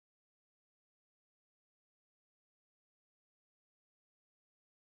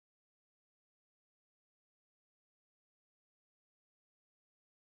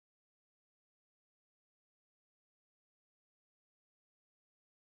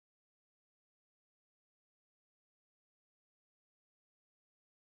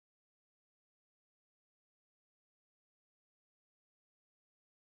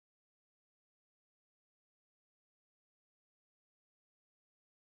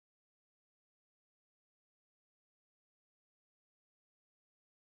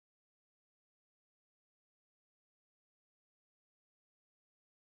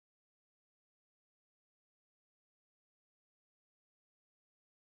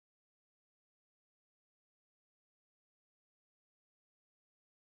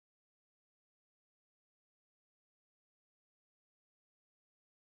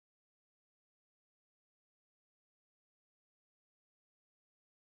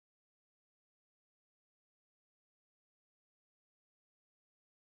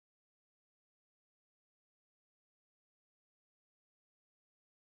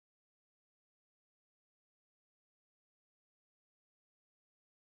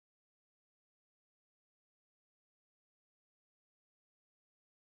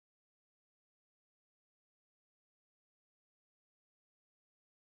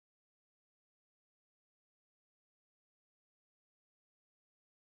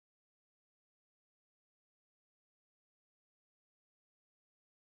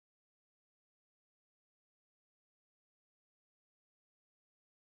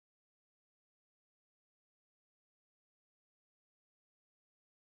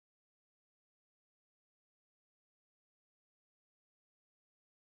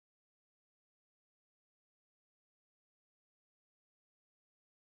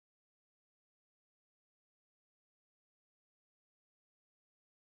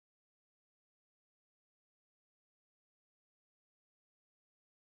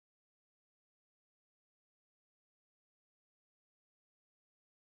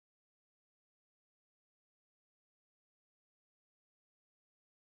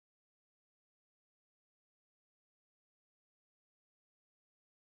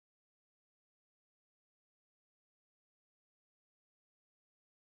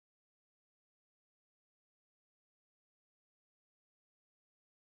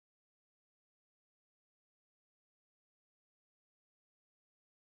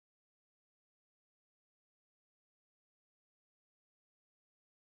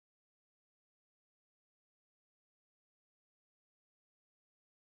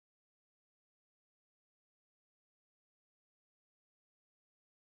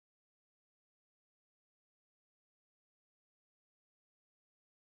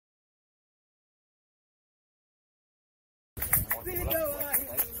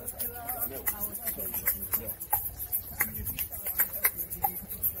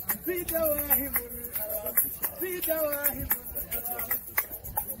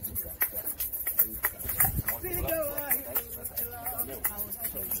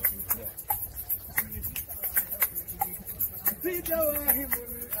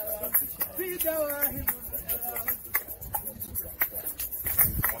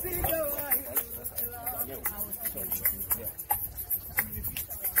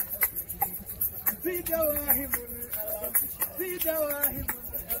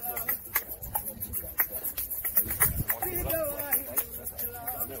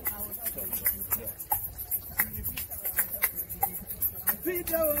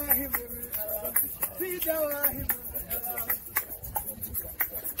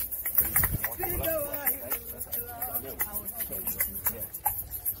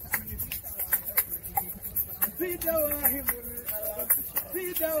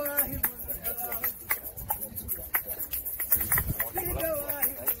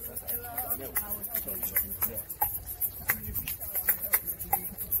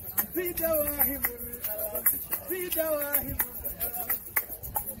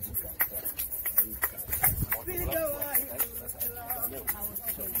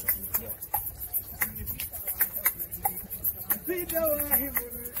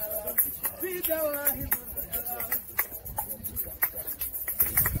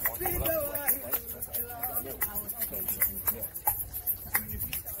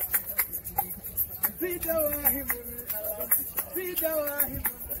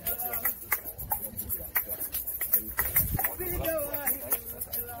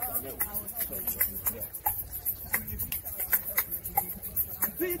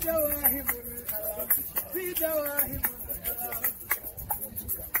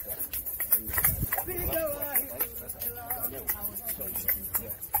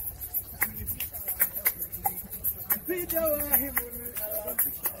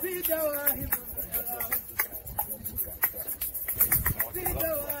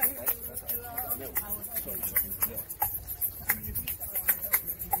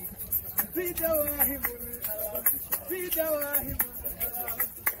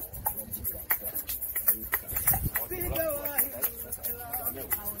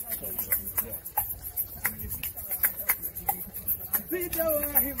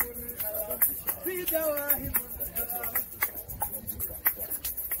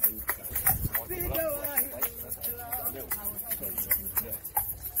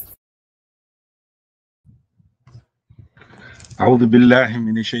أعوذ بالله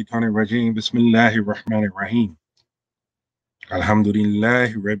من الشيطان الرجيم بسم الله الرحمن الرحيم الحمد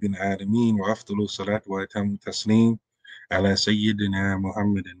لله رب العالمين وأفضل الصلاة وأتم التسليم على سيدنا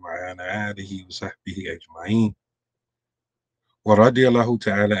محمد وعلى آله وصحبه أجمعين ورضي الله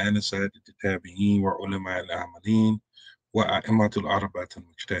تعالى عن السادة التابعين وعلماء العاملين وأئمة الأربعة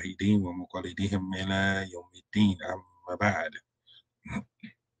المجتهدين ومقلديهم إلى يوم الدين أما بعد.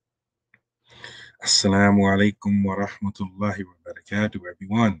 Assalamu alaikum wa rahmatullahi wa barakatuh,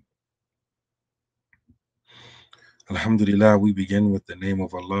 everyone. Alhamdulillah, we begin with the name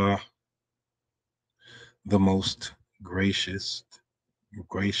of Allah, the most gracious,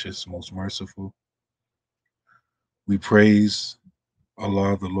 most merciful. We praise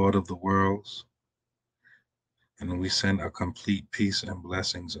Allah, the Lord of the worlds, and we send a complete peace and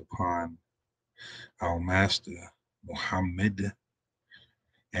blessings upon our Master, Muhammad,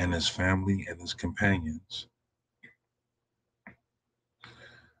 and his family and his companions.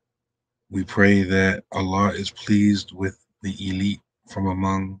 We pray that Allah is pleased with the elite from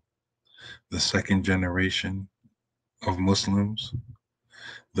among the second generation of Muslims,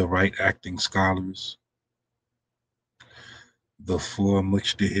 the right acting scholars, the four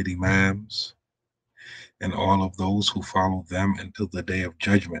mujtahid imams, and all of those who follow them until the day of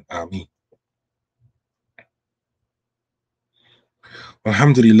judgment. Ameen.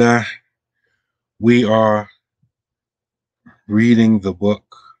 Alhamdulillah, we are reading the book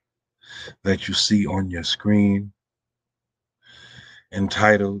that you see on your screen,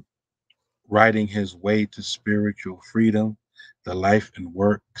 entitled Writing His Way to Spiritual Freedom, The Life and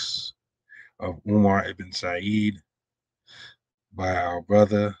Works of Umar ibn Sa'id, by our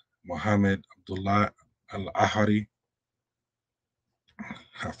brother Muhammad Abdullah Al-Ahari.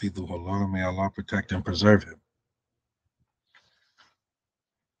 Hafidhullah, may Allah protect and preserve him.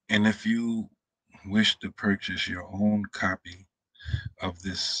 And if you wish to purchase your own copy of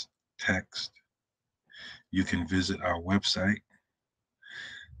this text, you can visit our website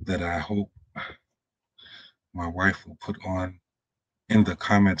that I hope my wife will put on in the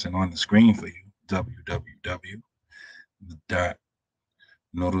comments and on the screen for you, dot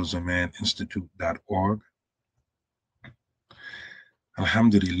noodlesamaninstitute.org.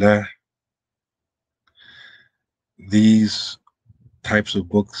 Alhamdulillah, these types of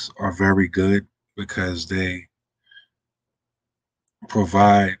books are very good because they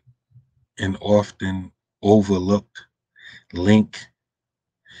provide an often overlooked link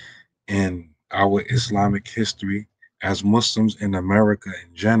in our Islamic history as Muslims in America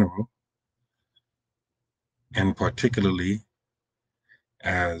in general, and particularly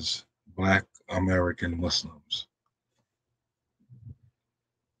as Black American Muslims.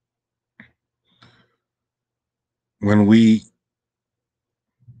 When we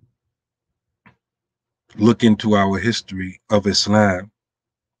look into our history of Islam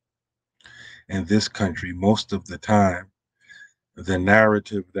in this country, most of the time, the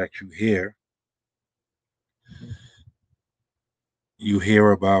narrative that you hear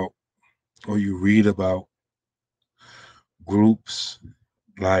about or you read about groups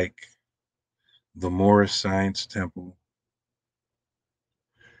like the Moorish Science Temple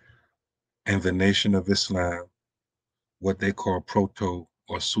and the Nation of Islam, what they call proto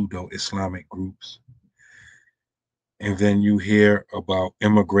or pseudo Islamic groups. And then you hear about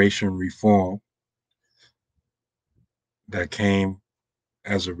immigration reform that came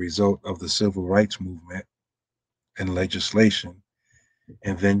as a result of the civil rights movement and legislation.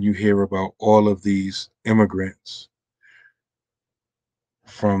 And then you hear about all of these immigrants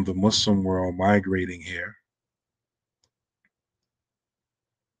from the Muslim world migrating here.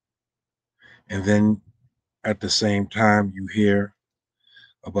 And then at the same time, you hear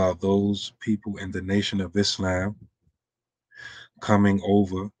about those people in the Nation of Islam coming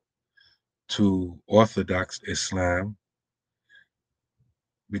over to Orthodox Islam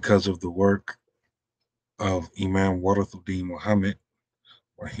because of the work of Imam Warathuddin Muhammad,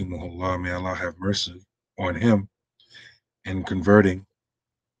 rahimahullah, may Allah have mercy on him, and converting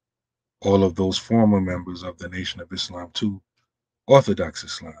all of those former members of the Nation of Islam to Orthodox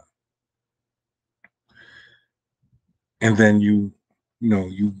Islam. And then you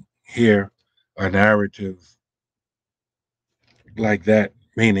hear a narrative like that,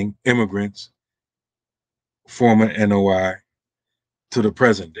 meaning immigrants, former NOI to the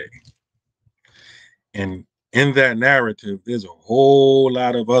present day. And in that narrative, there's a whole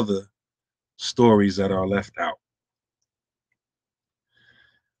lot of other stories that are left out.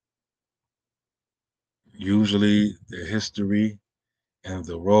 Usually the history and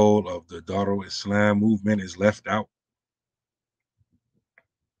the role of the Darul Islam movement is left out.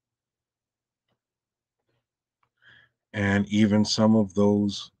 And even some of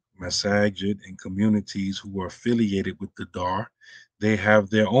those masajid and communities who are affiliated with the Dar, they have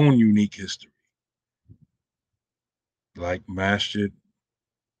their own unique history. Like Masjid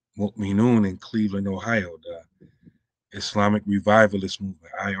Mu'minun in Cleveland, Ohio, the Islamic Revivalist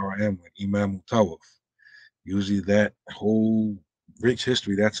Movement, IRM, with Imam Mutawaf. Usually that whole rich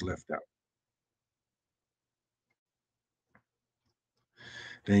history that's left out.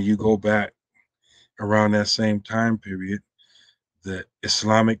 Then you go back around that same time period, the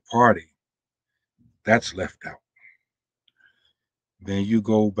Islamic Party, that's left out. Then you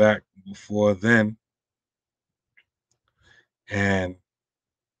go back before then, and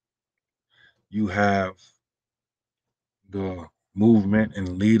you have the movement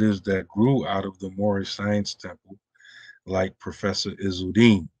and leaders that grew out of the Moorish Science Temple, like Professor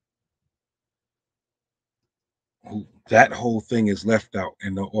Izzuddin, who that whole thing is left out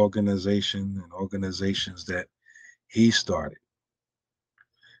in the organization and organizations that he started.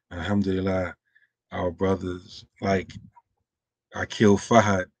 Alhamdulillah, our brothers like Akil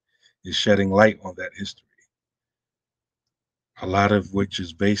Fahad is shedding light on that history, a lot of which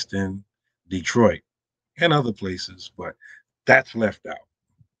is based in Detroit and other places, but that's left out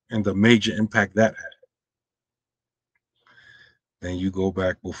and the major impact that had. Then you go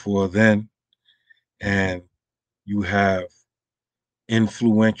back before then, and you have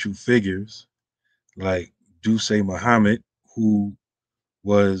influential figures like Dusay Muhammad, who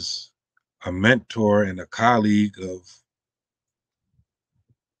was a mentor and a colleague of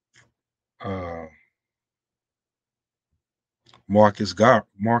uh, Marcus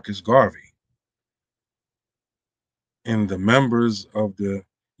Garvey, and the members of the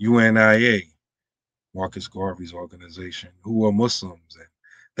UNIA, Marcus Garvey's organization, who were Muslims, and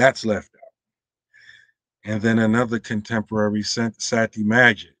that's left out. And then another contemporary, Sati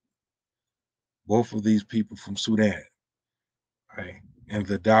Majid, both of these people from Sudan, right? And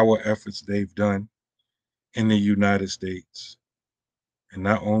the Dawa efforts they've done in the United States, and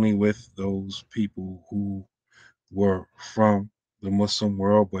not only with those people who were from the Muslim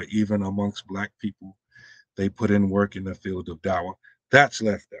world, but even amongst Black people They put in work in the field of dawah. That's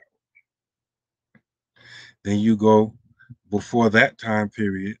left out. Then you go before that time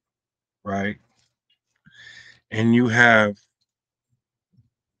period, right? And you have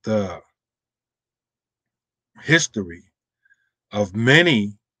the history of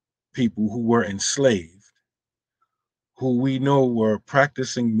many people who were enslaved, who we know were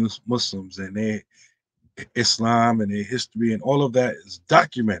practicing Muslims, and their Islam and their history and all of that is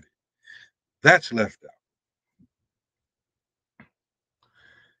documented. That's left out.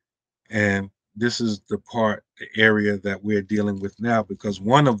 And this is the area that we're dealing with now, because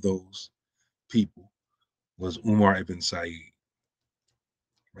one of those people was Umar ibn Said.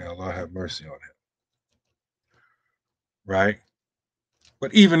 May Allah have mercy on him, right?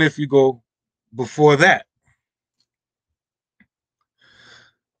 But even if you go before that,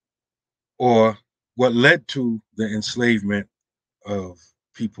 or what led to the enslavement of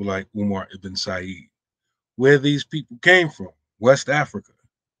people like Umar ibn Said, where these people came from, West Africa,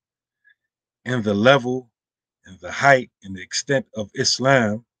 and the level and the height and the extent of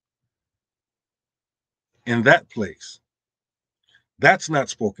Islam in that place, that's not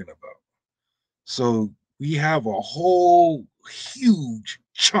spoken about. So we have a whole huge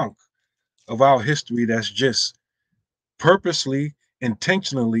chunk of our history that's just purposely,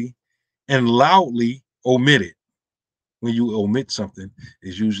 intentionally, and loudly omitted. When you omit something,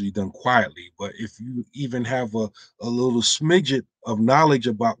 it's usually done quietly. But if you even have a little smidget of knowledge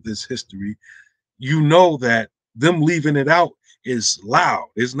about this history, you know that them leaving it out is loud.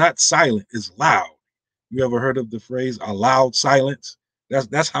 It's not silent, it's loud. You ever heard of the phrase a loud silence?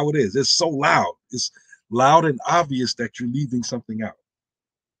 That's how it is. It's so loud. It's loud and obvious that you're leaving something out.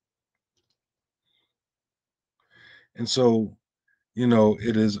 And so,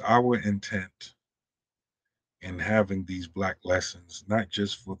 it is our intent in having these black lessons, not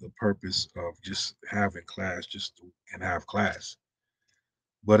just for the purpose of just having class, and have class,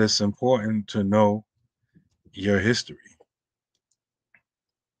 but it's important to know your history.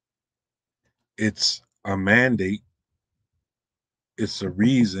 It's a mandate, it's a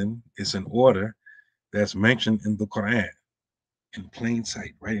reason, it's an order that's mentioned in the Quran in plain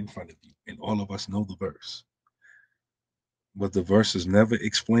sight, right in front of you. And all of us know the verse. But the verse is never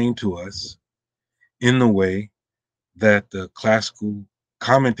explained to us in the way that the classical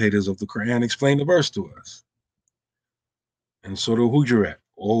commentators of the Quran explain the verse to us. And so the Hujurat,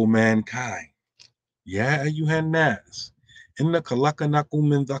 O mankind, Ya ayyuhan nas, innaka khalaqnakum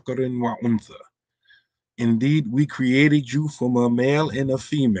min dhakarin wa untha. Indeed, we created you from a male and a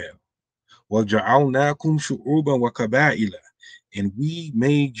female. وَجَعَلْنَاكُمْ شُعُوبًا وَقَبَائِلَ. And we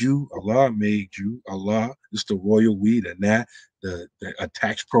made you, Allah made you, Allah is the royal we, the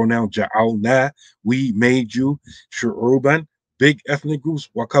attached pronoun, ja'alna, we made you, shu'uban, big ethnic groups,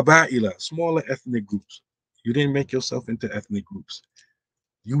 وَقَبَائِلَ, smaller ethnic groups. You didn't make yourself into ethnic groups.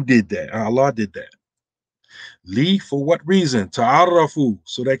 You did that. Allah did that. Li, for what reason? Ta'arafu,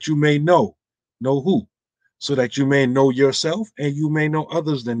 so that you may know. Know who? So that you may know yourself and you may know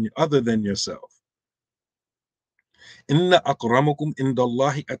other than yourself. Inna akramakum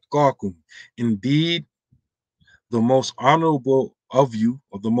indallahi atqakum. Indeed, the most honorable of you,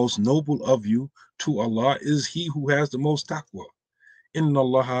 or the most noble of you to Allah, is he who has the most taqwa. Inna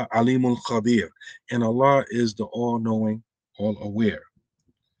Allaha alimun khabir. And Allah is the all-knowing, all-aware.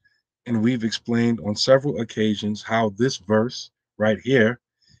 And we've explained on several occasions how this verse right here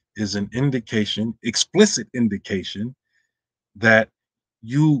is an indication, explicit indication, that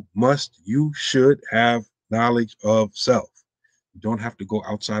you should have knowledge of self. You don't have to go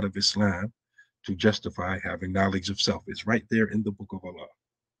outside of Islam to justify having knowledge of self. It's right there in the book of Allah.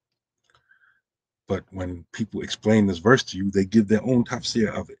 But when people explain this verse to you, they give their own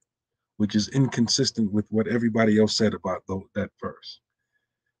tafsir of it, which is inconsistent with what everybody else said about that verse.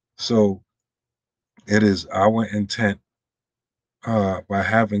 So it is our intent by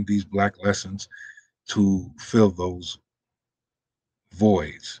having these black lessons to fill those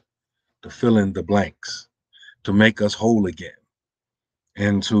voids, to fill in the blanks, to make us whole again,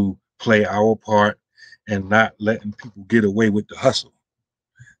 and to play our part and not letting people get away with the hustle,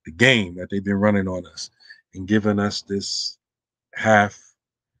 the game that they've been running on us and giving us this half-baked,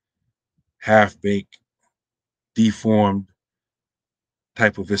 deformed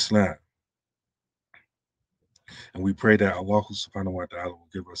type of Islam. And we pray that Allah subhanahu wa ta'ala will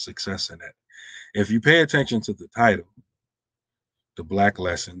give us success in that. If you pay attention to the title, the Black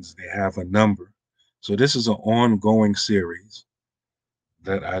Lessons, they have a number. So this is an ongoing series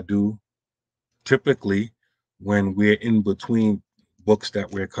that I do typically when we're in between books that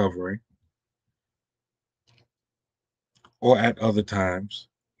we're covering, or at other times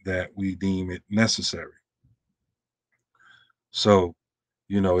that we deem it necessary. So,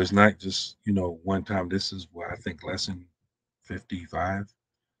 it's not just, one time. This is what I think lesson 55,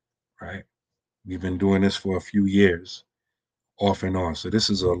 right? We've been doing this for a few years, off and on. So this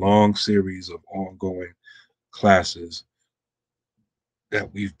is a long series of ongoing classes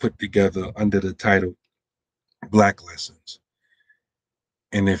that we've put together under the title Black Lessons.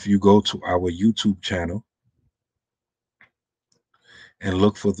 And if you go to our YouTube channel and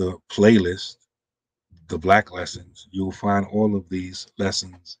look for the playlist, the Black Lessons, you'll find all of these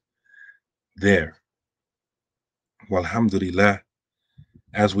lessons there. Well, alhamdulillah,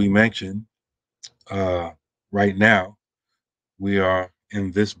 as we mentioned, uh, right now we are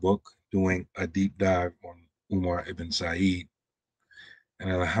in this book doing a deep dive on Umar ibn Sa'id.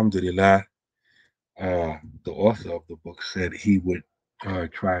 And alhamdulillah, uh, the author of the book said he would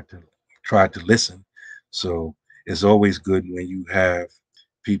try to listen. So it's always good when you have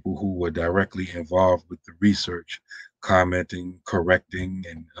people who were directly involved with the research, commenting, correcting,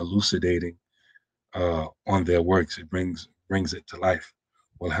 and elucidating on their works. It brings it to life.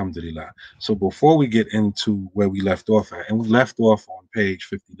 Well, alhamdulillah. So before we get into where we left off at, and we left off on page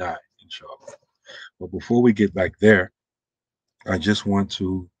 59, inshallah. But before we get back there, I just want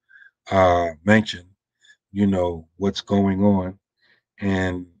to mention, what's going on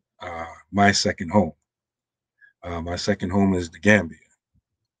in my second home. My second home is the Gambia.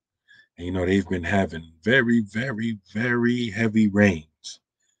 And, they've been having very, very, very heavy rains.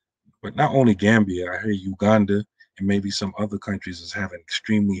 But not only Gambia, I hear Uganda and maybe some other countries is having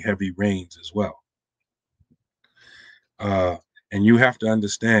extremely heavy rains as well. Uh, and you have to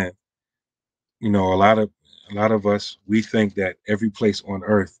understand, a lot of us, we think that every place on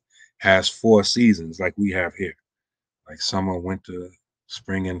earth has four seasons like we have here, like summer, winter,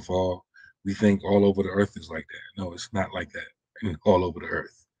 spring, and fall. We think all over the earth is like that. No, it's not like that all over the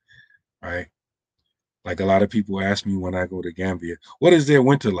earth, right? Like a lot of people ask me when I go to Gambia, what is their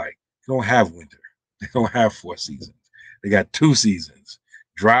winter like? They don't have winter. They don't have four seasons. They got two seasons,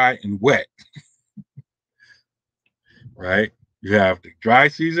 dry and wet, right? You have the dry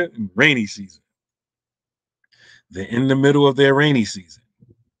season and rainy season. They're in the middle of their rainy season.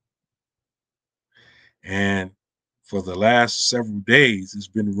 And for the last several days, it's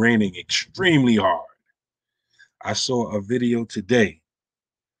been raining extremely hard. I saw a video today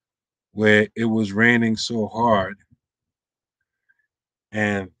where it was raining so hard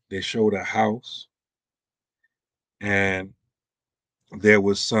and they showed a house and there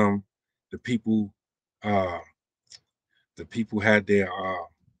was the people uh the people had their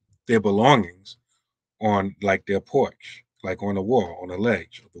belongings on like their porch, like on the wall, on the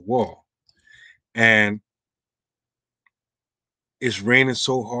ledge of the wall. And it's raining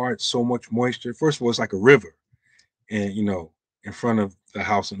so hard, so much moisture. First of all, it's like a river, and in front of the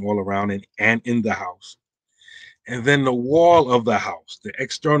house and all around it and in the house. And then the wall of the house, the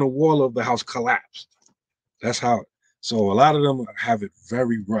external wall of the house collapsed. That's how. So a lot of them have it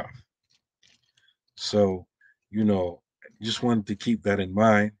very rough. So, just wanted to keep that in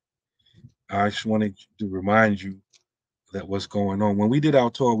mind. I just wanted to remind you that what's going on. When we did our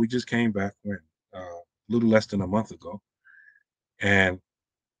tour, we just came back a little less than a month ago, and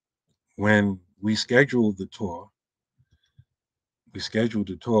when we scheduled the tour,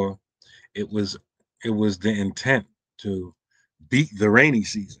 it was the intent to beat the rainy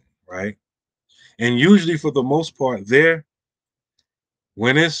season, right? And usually, for the most part, there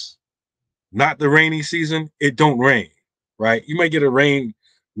when it's not the rainy season, it don't rain, right? You might get a rain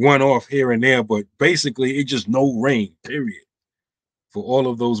one off here and there, but basically, it just no rain, period, for all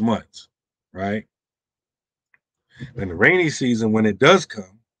of those months, right? In the rainy season, when it does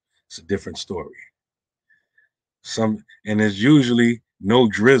come, it's a different story. And there's usually no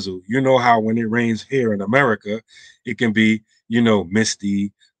drizzle. You know how when it rains here in America, it can be,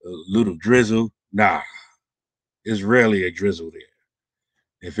 misty, a little drizzle. Nah, it's rarely a drizzle there.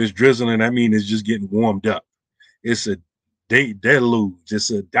 If it's drizzling, that means it's just getting warmed up. It's a deluge. It's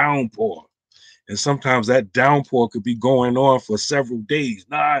a downpour. And sometimes that downpour could be going on for several days,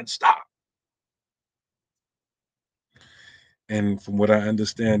 non-stop. And from what I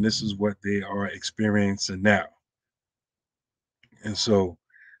understand, this is what they are experiencing now. And so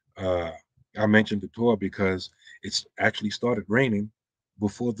uh, I mentioned the tour because it's actually started raining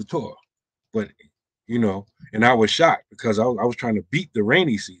before the tour. But, and I was shocked because I was trying to beat the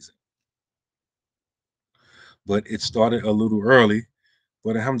rainy season. But it started a little early.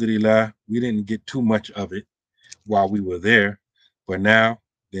 But alhamdulillah, we didn't get too much of it while we were there. But now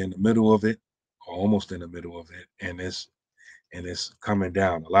they're in the middle of it, or almost in the middle of it, and it's coming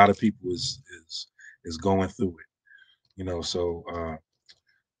down. A lot of people is going through it. So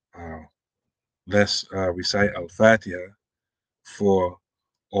let's recite Al-Fatiha for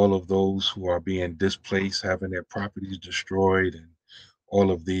all of those who are being displaced, having their properties destroyed, and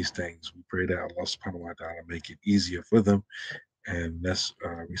all of these things. We pray that Allah subhanahu wa ta'ala make it easier for them. And let's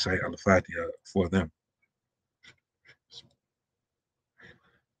recite Al-Fatiha for them.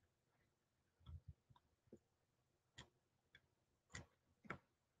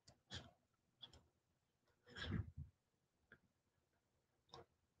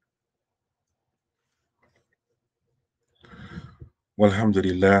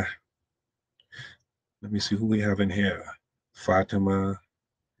 Alhamdulillah. Let me see who we have in here. Fatima,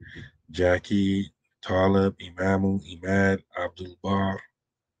 Jackie, Talib, Imamu, Imad, Abdul Bar,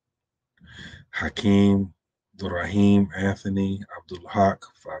 Hakeem, Durahim, Anthony, Abdul Haq,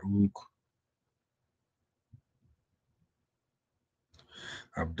 Farouk,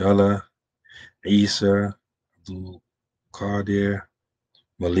 Abdullah, Isa, Abdul Qadir,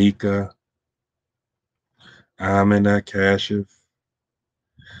 Malika, Amina, Kashif,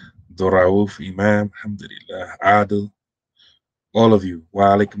 Durauf, Imam, Alhamdulillah, Adil, all of you. Wa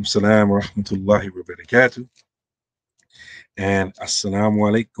alaikum salam wa rahmatullahi wa barakatuh. And assalamu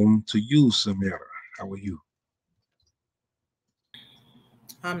alaikum to you, Samira. How are you?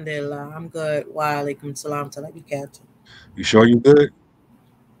 Alhamdulillah, I'm good. Wa alaikum salam to barakatuh. You sure you good?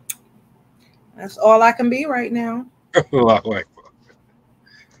 That's all I can be right now.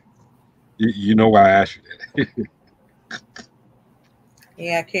 You know why I asked you that.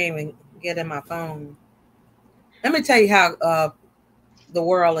 Yeah, I can't even get in my phone. Let me tell you how the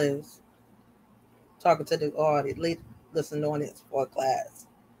world is. Talking to the audience, listening on it for class.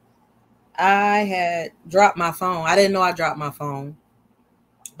 I had dropped my phone. I didn't know I dropped my phone,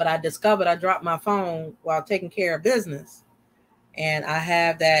 but I discovered I dropped my phone while taking care of business. And I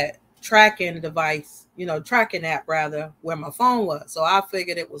have that tracking device, tracking app rather, where my phone was. So I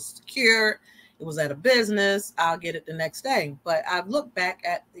figured it was secure. It was at a business. I'll get it the next day. But I looked back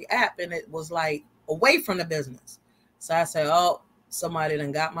at the app and it was like away from the business. So I said, oh, somebody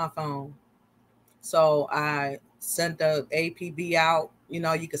done got my phone. So I sent the APB out.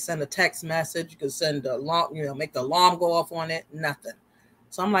 You could send a text message. You could send the alarm, make the alarm go off on it. Nothing.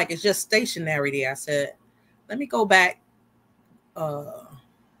 So I'm like, it's just stationary there. I said, let me go back.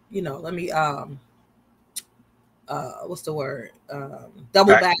 Let me what's the word?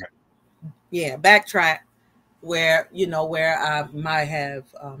 Double back. Yeah, backtrack where I might have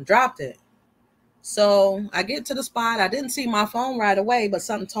dropped it. So I get to the spot. I didn't see my phone right away, but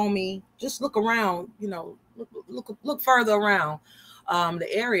something told me just look around. Look further around the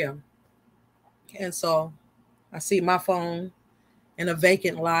area. And so I see my phone in a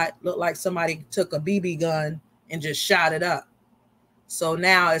vacant lot. Looked like somebody took a BB gun and just shot it up. So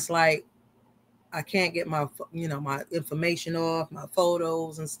now it's like I can't get my information off, my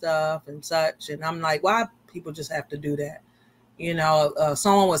photos and stuff and such. And I'm like, why people just have to do that?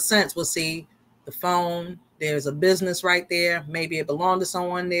 Someone with sense will see the phone. There's a business right there. Maybe it belonged to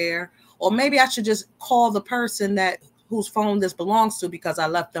someone there. Or maybe I should just call the person whose phone this belongs to because I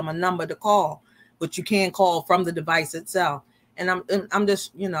left them a number to call, but you can call from the device itself. And I'm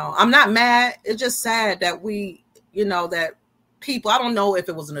just, I'm not mad. It's just sad that that people, I don't know if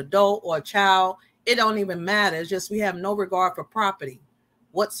it was an adult or a child. It don't even matter. It's just we have no regard for property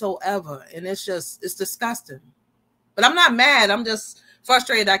whatsoever. And it's disgusting. But I'm not mad. I'm just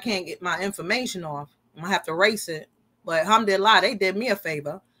frustrated I can't get my information off. I'm going to have to erase it. But alhamdulillah, they did me a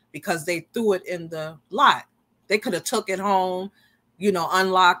favor because they threw it in the lot. They could have took it home,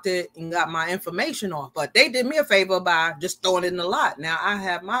 unlocked it and got my information off. But they did me a favor by just throwing it in the lot. Now I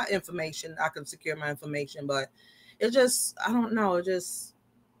have my information. I can secure my information. But it just, I don't know. It just,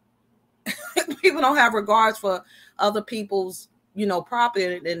 people don't have regards for other people's,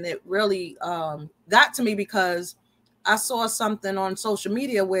 property. And it really got to me because I saw something on social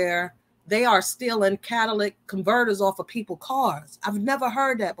media where they are stealing catalytic converters off of people's cars. I've never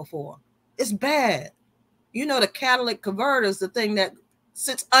heard that before. It's bad. The catalytic converter is the thing that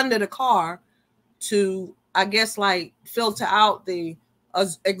sits under the car to, I guess, like filter out the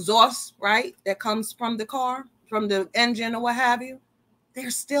exhaust, right? That comes from the car, from the engine or what have you.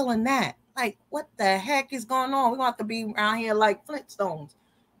 They're stealing that. Like, what the heck is going on? We want to be around here like Flintstones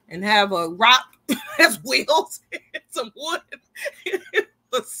and have a rock as wheels, some wood,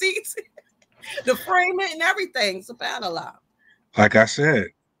 the seats, the framing and everything. SubhanAllah. Like I said,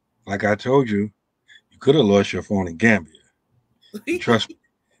 like I told you, you could have lost your phone in Gambia. Trust me,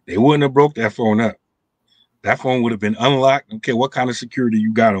 they wouldn't have broke that phone up. That phone would have been unlocked. Okay, what kind of security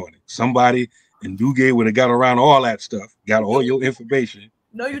you got on it? Somebody in Dugay would have got around all that stuff, got all your information.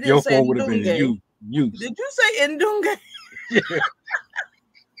 No, you didn't your say phone would have been used. Did you say in Dugay? Yeah.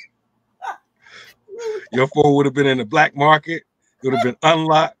 Your phone would have been in the black market. It would have been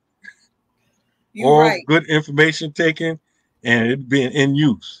unlocked, You all right. good information taken, and it'd been in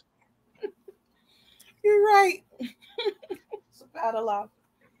use. You're right. Subhanallah.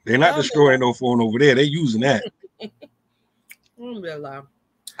 They're not Alhamdulillah. destroying no phone over there. They're using that. Alhamdulillah.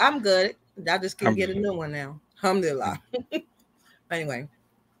 I'm good. I just can get a Alhamdulillah. new one now. Alhamdulillah. Anyway,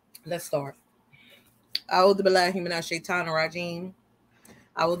 let's start. A'udhu billahi minash shaitanir rajim.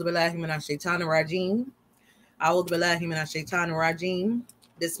 A'udhu billahi minash shaitanir rajim. A'udhu billahi minash shaitanir rajim.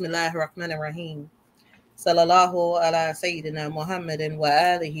 Bismillahir rahmanir rahim. Sallallahu ala Sayyidina Muhammadin wa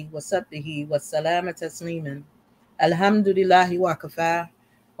alihi wa sahbihi wa salama tasliman. Alhamdulillahi wa kafa.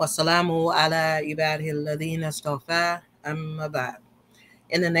 Wa salamu ala ibadihi alladhina astafa. Amma ba'd.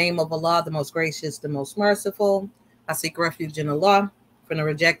 In the name of Allah, the most gracious, the most merciful, I seek refuge in Allah from the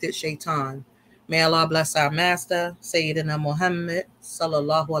rejected shaitan. May Allah bless our master, Sayyidina Muhammad,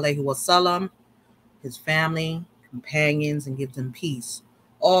 sallallahu alaihi wasallam, his family, companions, and give them peace.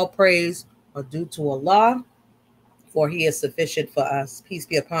 All praise are due to Allah, for he is sufficient for us. Peace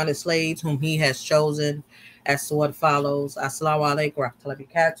be upon his slaves whom he has chosen, as to what follows. Assalamu alaikum wa rahmatullahi wa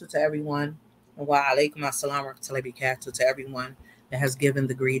barakatuh to everyone. And wa alaikum assalam wa rahmatullahi wa barakatuh to everyone that has given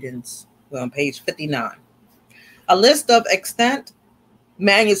the greetings. We're on page 59. A list of extant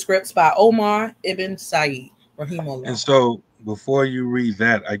manuscripts by Omar ibn Said, rahimahullah. And so before you read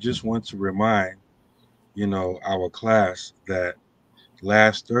that, I just want to remind, our class that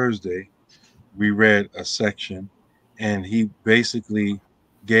last Thursday we read a section and he basically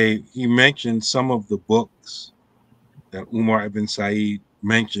he mentioned some of the books that Umar ibn Said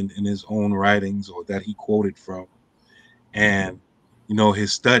mentioned in his own writings or that he quoted from, and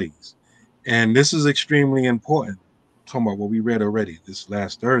his studies. And this is extremely important, talking about what we read already this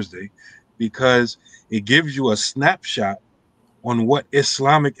last Thursday, because it gives you a snapshot on what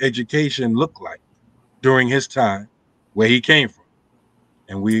Islamic education looked like during his time, where he came from.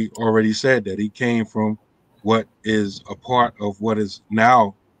 And we already said that he came from what is a part of what is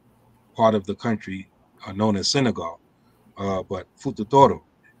now part of the country known as Senegal, but Fututoro.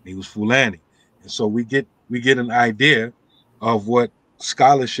 He was Fulani. And so we get an idea of what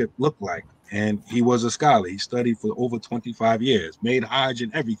scholarship looked like. And he was a scholar. He studied for over 25 years, made Hajj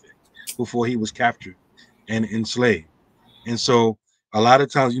and everything before he was captured and enslaved. And so a lot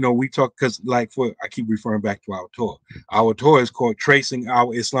of times, we talk, because I keep referring back to our tour. Our tour is called Tracing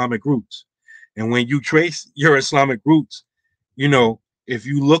Our Islamic Roots. And when you trace your Islamic roots, if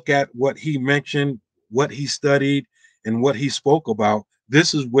you look at what he mentioned, what he studied, and what he spoke about,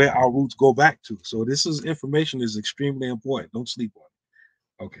 this is where our roots go back to. So information is extremely important. Don't sleep on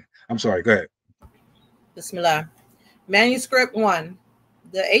it. Okay. I'm sorry. Go ahead. Bismillah. Manuscript 1,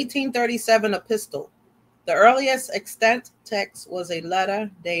 the 1837 epistle. The earliest extant text was a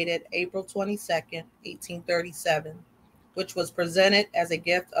letter dated April 22nd, 1837, which was presented as a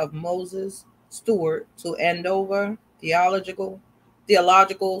gift of Moses Stewart to Andover Theological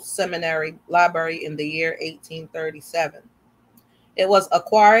Seminary Library in the year 1837. It was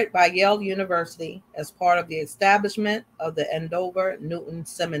acquired by Yale University as part of the establishment of the Andover Newton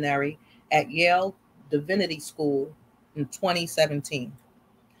Seminary at Yale Divinity School in 2017.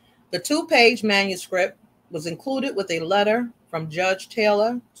 The two-page manuscript was included with a letter from Judge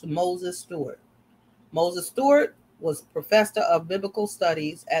Taylor to Moses Stewart. Moses Stewart was professor of biblical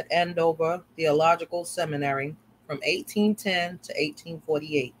studies at Andover Theological Seminary from 1810 to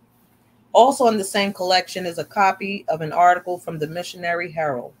 1848. Also in the same collection is a copy of an article from the Missionary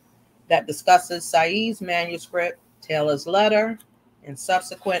Herald that discusses Said's manuscript, Taylor's letter, and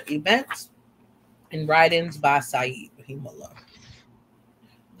subsequent events and writings by Said, rahimahullah.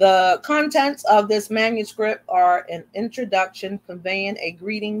 The contents of this manuscript are an introduction conveying a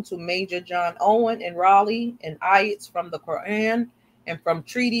greeting to Major John Owen in Raleigh and ayats from the Quran and from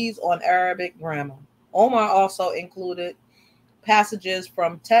treatises on Arabic grammar. Omar also included passages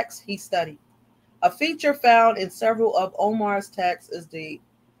from texts he studied. A feature found in several of Omar's texts is the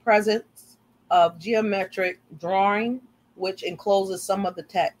presence of geometric drawing, which encloses some of the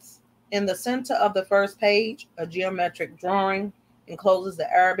text. In the center of the first page, a geometric drawing encloses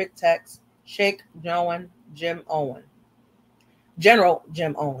the Arabic text Sheikh General Jim Owen,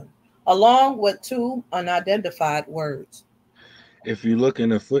 along with two unidentified words. If you look in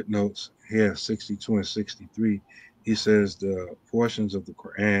the footnotes here, 62 and 63, he says the portions of the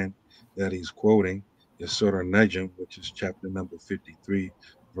Quran that he's quoting is Surah Najm, which is chapter number 53,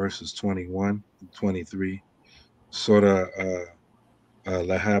 verses 21 to 23. Surah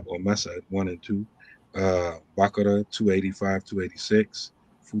Lahab or Masad 1 and 2. Baqarah 285 to 86.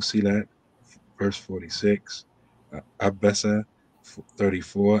 Fusilat, verse 46. Abasa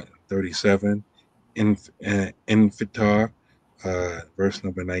 34 and 37. Infitar verse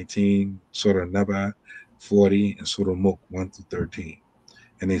number 19, Surah Naba 40, and Surah Mulk 1 through 13.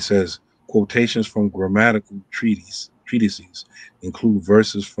 And it says, quotations from grammatical treatises include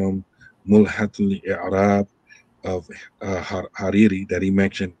verses from Mulhatul Arab of Hariri that he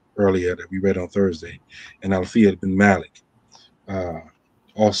mentioned earlier, that we read on Thursday, and Alfiya bin Malik. Uh,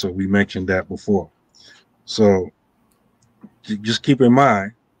 Also, we mentioned that before. So just keep in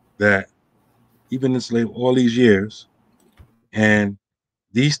mind that even this late all these years, and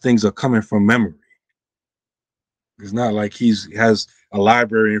these things are coming from memory. It's not like he has a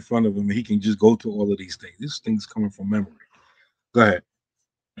library in front of him and he can just go to all of these things. These things coming from memory. Go ahead.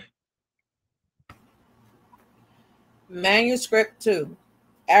 Manuscript 2.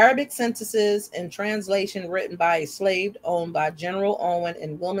 Arabic sentences and translation written by a slave owned by General Owen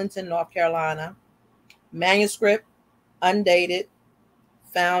in Wilmington, North Carolina. Manuscript undated,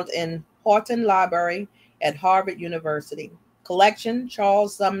 found in Horton Library at Harvard University. Collection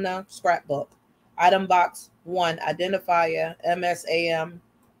Charles Sumner Scrapbook. Item Box 1, Identifier MSAM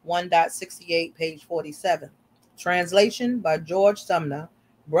 1.68, page 47. Translation by George Sumner,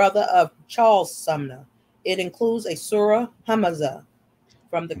 brother of Charles Sumner. It includes a Surah Hamazah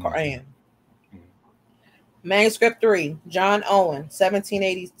from the Quran. Manuscript 3, John Owen,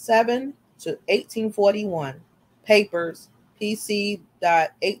 1787 to 1841. Papers,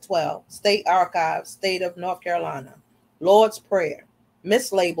 PC.812, State Archives, State of North Carolina. Lord's Prayer,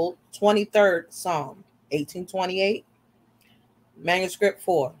 mislabeled 23rd Psalm, 1828. Manuscript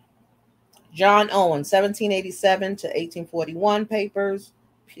 4, John Owen, 1787 to 1841. Papers,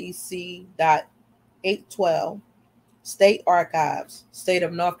 PC.812, State Archives, State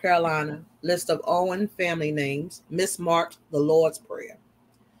of North Carolina. List of Owen family names, mismarked the Lord's Prayer.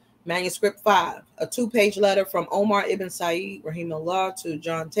 Manuscript 5, a 2-page letter from Omar ibn Said, rahimahullah, to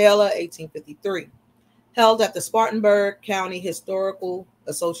John Taylor, 1853, held at the Spartanburg County Historical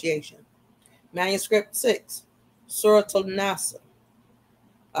Association. Manuscript 6, Surah Al-Nasr,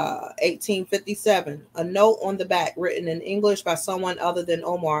 1857, a note on the back written in English by someone other than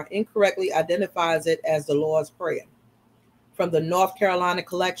Omar incorrectly identifies it as the Lord's Prayer. From the North Carolina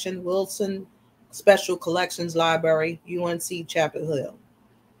Collection, Wilson Special Collections Library, UNC Chapel Hill.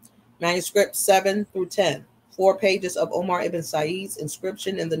 Manuscript 7 through 10, 4 pages of Omar ibn Said's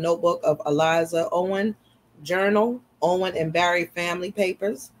inscription in the notebook of Eliza Owen, Journal, Owen and Barry Family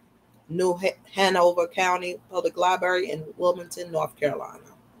Papers, New Hanover County Public Library in Wilmington, North Carolina.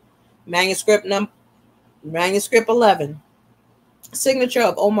 Manuscript 11, signature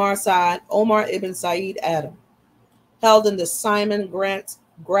of Omar ibn Said Adam, held in the Simon Gratz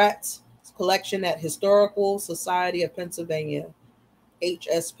collection at Historical Society of Pennsylvania,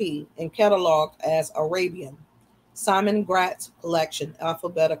 HSP, and cataloged as Arabian. Simon Gratz Collection,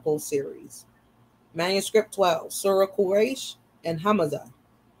 alphabetical series. Manuscript 12, Surah Quraysh and Hamazah,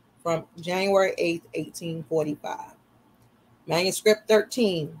 from January 8, 1845. Manuscript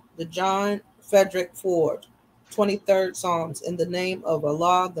 13, the John Frederick Ford, 23rd Psalms, in the name of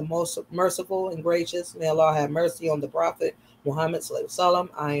Allah, the most merciful and gracious. May Allah have mercy on the Prophet Muhammad sallallahu alaihi wasallam.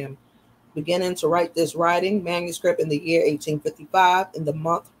 I am beginning to write this writing manuscript in the year 1855 in the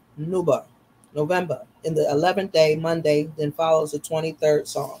month November, in the 11th day, Monday. Then follows the 23rd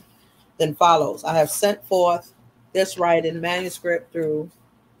Psalm. Then follows, I have sent forth this writing manuscript through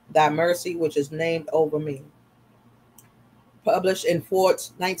thy mercy, which is named over me. Published in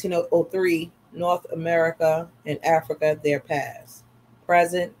Ford's 1903, North America and Africa, their past,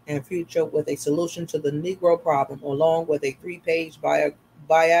 present, and future, with a solution to the Negro problem, along with a 3-page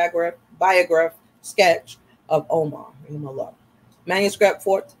biograph sketch of Omar. Manuscript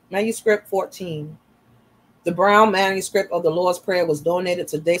 14. The Brown manuscript of the Lord's Prayer was donated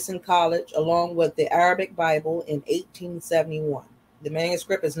to Dayton College along with the Arabic Bible in 1871. The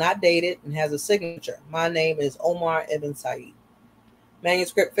manuscript is not dated and has a signature. My name is Omar ibn Said.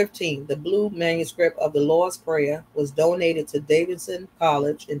 Manuscript 15. The Blue manuscript of the Lord's Prayer was donated to Davidson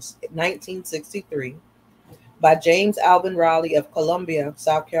College in 1963 by James Alvin Raleigh of Columbia,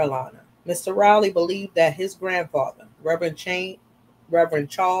 South Carolina. Mr. Raleigh believed that his grandfather, Reverend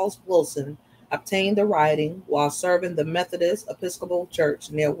Charles Wilson, obtained the writing while serving the Methodist Episcopal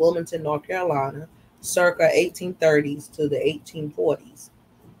Church near Wilmington, North Carolina, circa 1830s to the 1840s.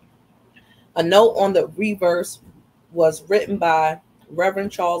 A note on the reverse was written by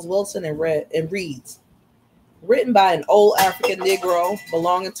Reverend Charles Wilson and reads, written by an old African Negro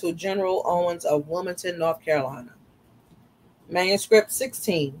belonging to General Owens of Wilmington, North Carolina. Manuscript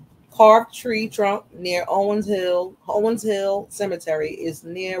 16. Carved tree trunk near Owens Hill Cemetery is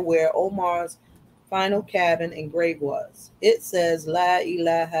near where Omar's final cabin and grave was. It says, La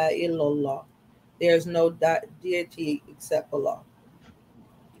ilaha illallah. There is no deity except Allah.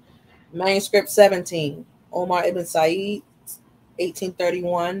 Manuscript 17, Omar ibn Said,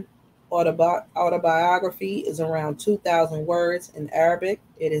 1831 autobiography is around 2,000 words in Arabic.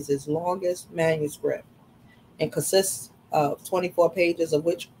 It is his longest manuscript and consists of 24 pages, of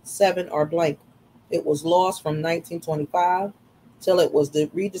which 7 are blank. It was lost from 1925 till it was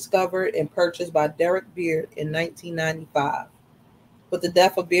rediscovered and purchased by Derek Beard in 1995. With the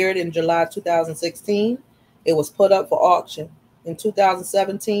death of Beard in July 2016, it was put up for auction. In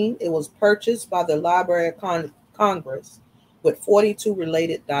 2017, it was purchased by the Library of Congress with 42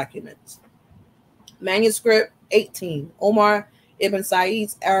 related documents. Manuscript 18, Omar ibn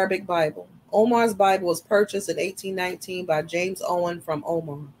Said's Arabic Bible. Omar's Bible was purchased in 1819 by James Owen from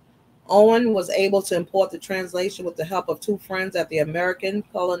Omar. Owen was able to import the translation with the help of 2 friends at the American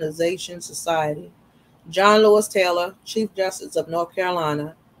Colonization Society, John Lewis Taylor, Chief Justice of North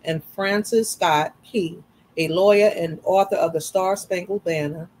Carolina, and Francis Scott Key, a lawyer and author of the Star-Spangled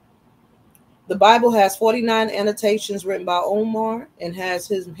Banner. The Bible has 49 annotations written by Omar and has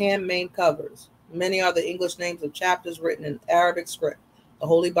his handmade covers. Many are the English names of chapters written in Arabic script. The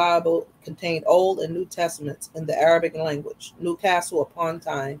Holy Bible contained Old and New Testaments in the Arabic language. Newcastle upon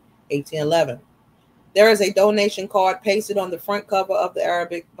Tyne, 1811. There is a donation card pasted on the front cover of the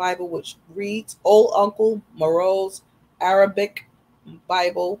Arabic Bible, which reads, Old Uncle Moreau's Arabic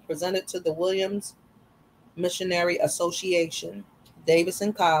Bible, presented to the Williams Missionary Association,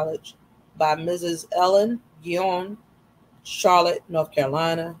 Davidson College, by Mrs. Ellen Guion, Charlotte, North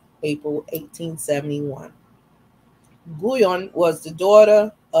Carolina, April 1871. Guion was the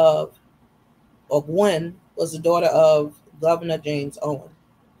daughter of Gwen was the daughter of Governor James Owen.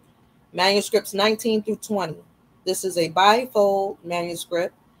 Manuscripts 19 through 20. This is a bifold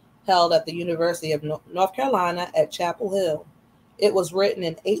manuscript held at the University of North Carolina at Chapel Hill. It was written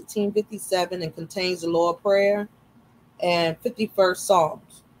in 1857 and contains the Lord's Prayer and 51st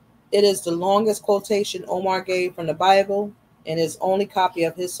Psalms. It is the longest quotation Omar gave from the Bible and is only copy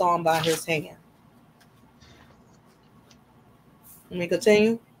of his psalm by his hand. Let me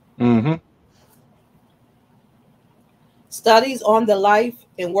continue. Mm-hmm. Studies on the life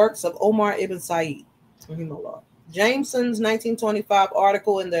and works of Omar ibn Said. Jameson's 1925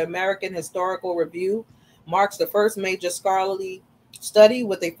 article in the American Historical Review marks the first major scholarly study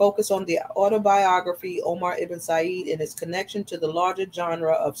with a focus on the autobiography Omar ibn Said and its connection to the larger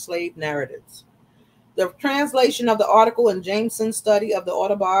genre of slave narratives. The translation of the article in Jameson's study of the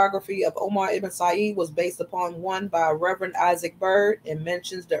autobiography of Omar ibn Said was based upon one by Reverend Isaac Bird and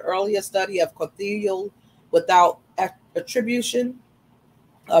mentions the earlier study of Cotheel without attribution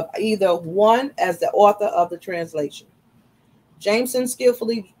of either one as the author of the translation. Jameson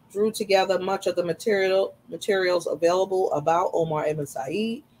skillfully drew together much of the materials available about Omar ibn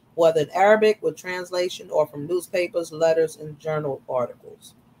Said, whether in Arabic with translation or from newspapers, letters, and journal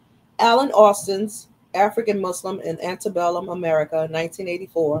articles. Alan Austin's African Muslim in Antebellum America,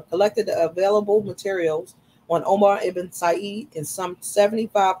 1984, collected the available materials on Omar ibn Said and some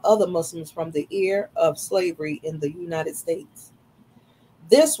 75 other Muslims from the era of slavery in the United States.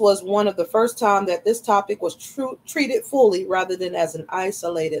 This was one of the first times that this topic was treated fully rather than as an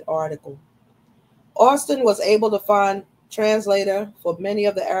isolated article. Austin was able to find translator for many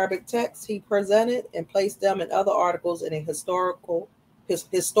of the Arabic texts he presented and placed them in other articles in a historic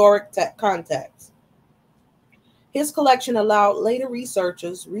context. His collection allowed later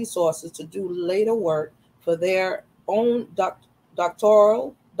resources to do later work for their own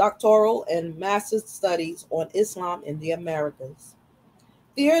doctoral and master's studies on Islam in the Americas.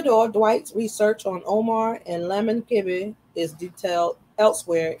 Theodore Dwight's research on Omar and Lemon Kibbe is detailed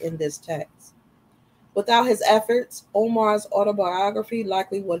elsewhere in this text. Without his efforts, Omar's autobiography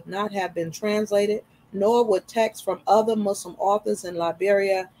likely would not have been translated, nor would texts from other Muslim authors in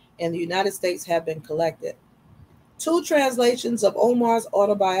Liberia and the United States have been collected. 2 translations of Omar's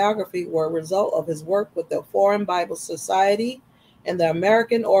autobiography were a result of his work with the Foreign Bible Society and the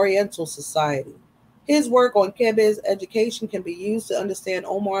American Oriental Society. His work on Kebbe's education can be used to understand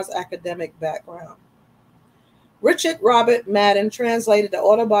Omar's academic background. Richard Robert Madden translated the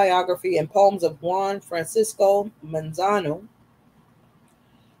autobiography and poems of Juan Francisco Manzano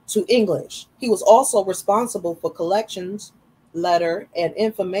to English. He was also responsible for collections, letter, and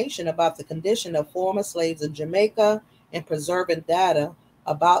information about the condition of former slaves in Jamaica and preserving data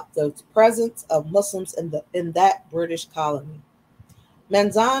about the presence of Muslims in that British colony.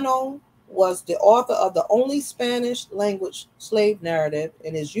 Manzano was the author of the only Spanish-language slave narrative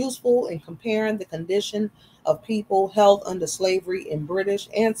and is useful in comparing the condition of people held under slavery in British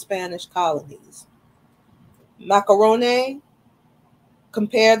and Spanish colonies. Macarone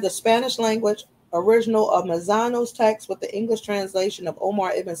compared the Spanish language original of Mazzano's text with the English translation of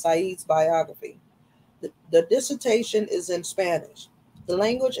Omar ibn Said's biography. The dissertation is in Spanish. The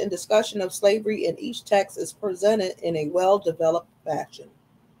language and discussion of slavery in each text is presented in a well-developed fashion.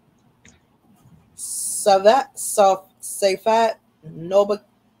 Safat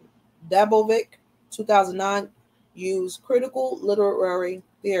Dabovic, 2009, used critical literary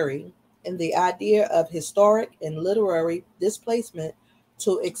theory and the idea of historic and literary displacement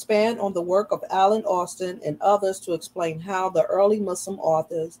to expand on the work of Alan Austin and others to explain how the early Muslim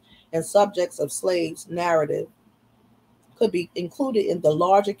authors and subjects of slaves' narrative could be included in the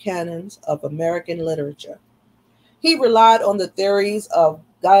larger canons of American literature. He relied on the theories of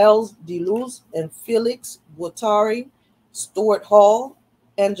Gilles Deleuze and Felix Guattari, Stuart Hall,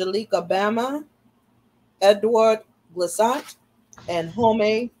 Angelica Bama, Edward Glissant, and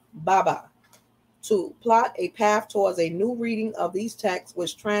Home Baba to plot a path towards a new reading of these texts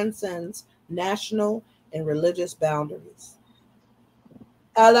which transcends national and religious boundaries.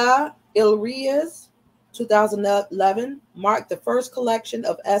 Al-Ahari, 2011, marked the first collection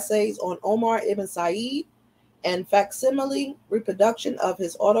of essays on Omar ibn Said and facsimile reproduction of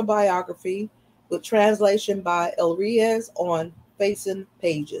his autobiography with translation by Al-Ahari on facing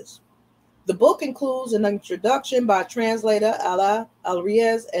pages. The book includes an introduction by translator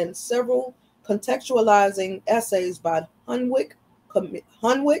Al-Ahari and several contextualizing essays by Hunwick,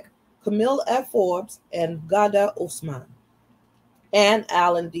 Camille F. Forbes, and Ghada Osman, and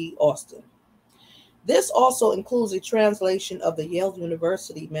Alan D. Austin. This also includes a translation of the Yale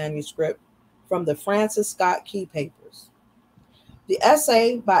University manuscript from the Francis Scott Key Papers. The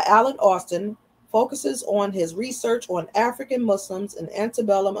essay by Alan Austin focuses on his research on African Muslims in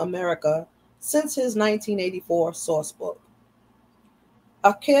antebellum America since his 1984 sourcebook.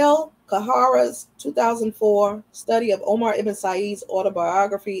 Akhil Kahara's 2004 study of Omar ibn Said's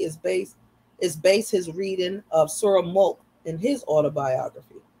autobiography is based his reading of Surah Mulk in his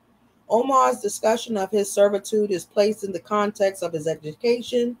autobiography. Omar's discussion of his servitude is placed in the context of his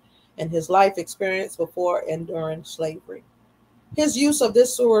education and his life experience before and during slavery. His use of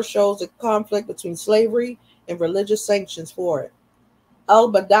this surah shows the conflict between slavery and religious sanctions for it.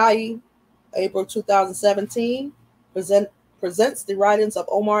 Al-Badai, April 2017, presents the writings of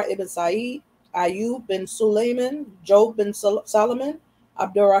Omar ibn Said, Ayub bin Sulaiman, Job bin Solomon,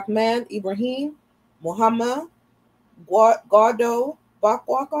 Abdurrahman Ibrahim, Muhammad, Gardo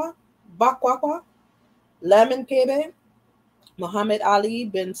Bakwakwa, Lamin Kebe, Muhammad Ali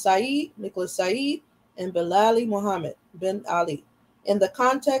bin Said, Nicholas Said, and Bilali Muhammad bin Ali, in the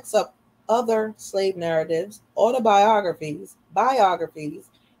context of other slave narratives, autobiographies, biographies,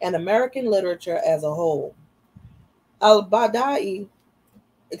 and American literature as a whole. Al-Badai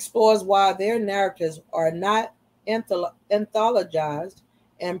explores why their narratives are not anthologized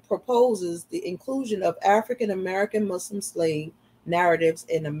and proposes the inclusion of African American Muslim slave narratives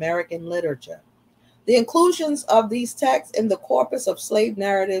in American literature. The inclusions of these texts in the corpus of slave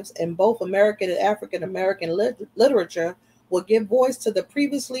narratives in both American and African American literature will give voice to the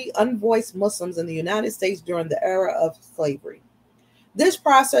previously unvoiced Muslims in the United States during the era of slavery. This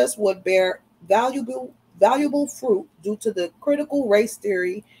process would bear valuable fruit due to the critical race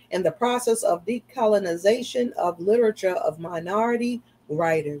theory and the process of decolonization of literature of minority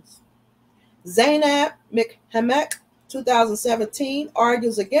writers. Zainab Mekhamek, 2017,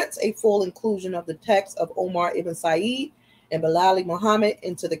 argues against a full inclusion of the text of Omar ibn Said and Bilali Muhammad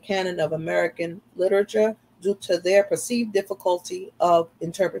into the canon of American literature due to their perceived difficulty of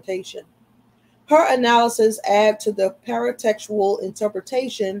interpretation. Her analysis adds to the paratextual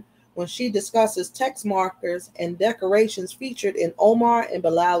interpretation when she discusses text markers and decorations featured in Omar and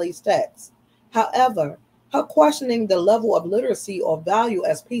Bilali's texts. However, her questioning the level of literacy or value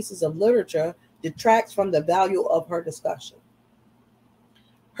as pieces of literature detracts from the value of her discussion.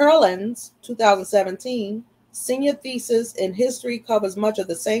 Herland's 2017 senior thesis in history covers much of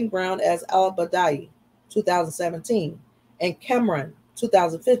the same ground as Al-Badai 2017 and Cameron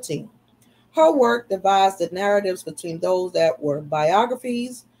 2015. Her work divides the narratives between those that were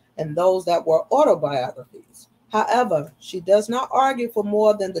biographies and those that were autobiographies. However, she does not argue for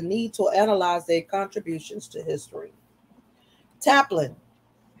more than the need to analyze their contributions to history. Taplin,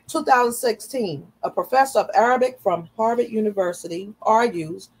 2016, a professor of Arabic from Harvard University,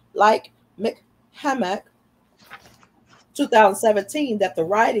 argues, like McHamek, 2017, that the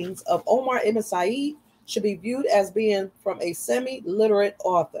writings of Omar ibn Said should be viewed as being from a semi-literate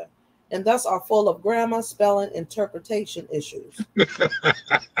author, and thus are full of grammar, spelling, interpretation issues.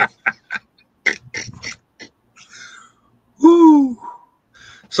 Woo.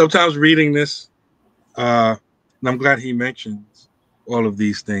 Sometimes reading this, and I'm glad he mentions all of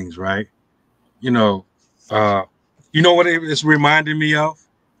these things, right? you know, what it's reminding me of,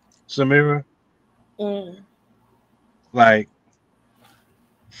 Samira? Mm. Like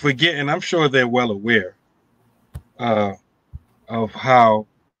forgetting, I'm sure they're well aware uh, of how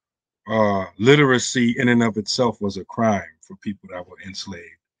literacy in and of itself was a crime for people that were enslaved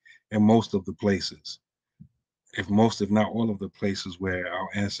in most of the places, if not all of the places where our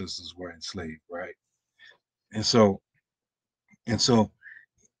ancestors were enslaved, right? And so, and so,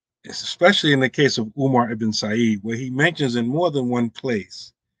 especially in the case of Umar ibn Said, where he mentions in more than one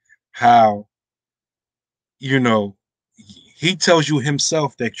place how, you know, he tells you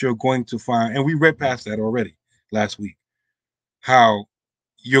himself that you're going to find, and we read past that already last week, how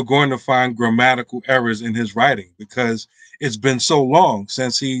you're going to find grammatical errors in his writing because it's been so long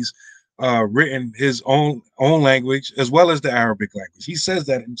since he's written his own language as well as the Arabic language. He says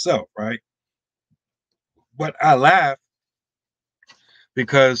that himself, right? But I laugh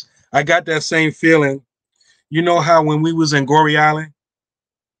because I got that same feeling. You know how when we was in Goree Island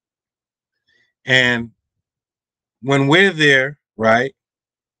and when we're there, right,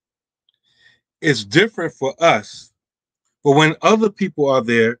 it's different for us. But when other people are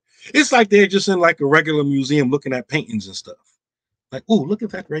there, it's like they're just in like a regular museum looking at paintings and stuff. Like, oh, look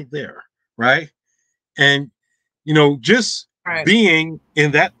at that right there, right? And just Right. being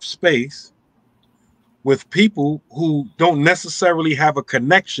in that space with people who don't necessarily have a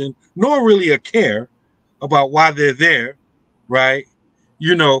connection nor really a care about why they're there, right?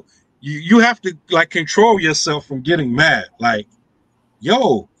 You know, you have to like control yourself from getting mad. Like,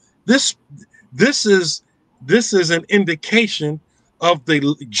 yo, this this is this is an indication of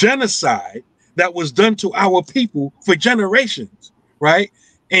the genocide that was done to our people for generations, right?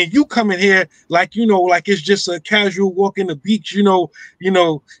 And you come in here like like it's just a casual walk in the beach,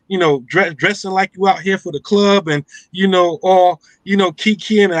 dressing like you out here for the club, and all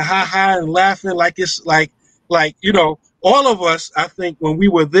kikiing and ha and laughing like it's like all of us. I think when we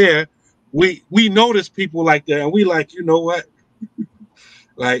were there, we noticed people like that, and we like, you know what,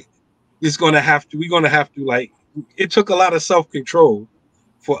 like we're gonna have to like, it took a lot of self-control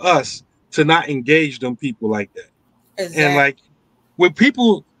for us to not engage them people like that. And Exactly. like with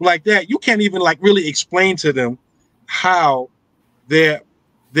people like that, you can't even like really explain to them how their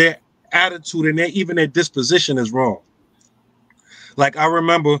their attitude and their disposition is wrong. Like I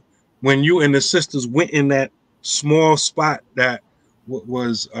remember when you and the sisters went in that small spot that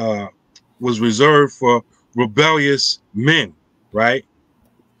was reserved for rebellious men, right?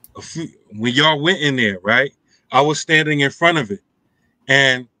 When y'all went in there, right? I was standing in front of it,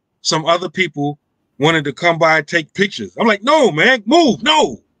 and some other people wanted to come by and take pictures. I'm like, no, man, move,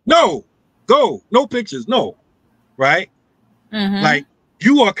 no, go, no pictures, no, right? Mm-hmm. Like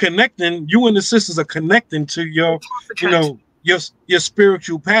you are connecting, you and the sisters are connecting to your, your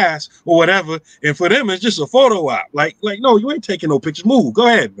spiritual past or whatever, and for them it's just a photo op. Like no, you ain't taking no pictures. Move, go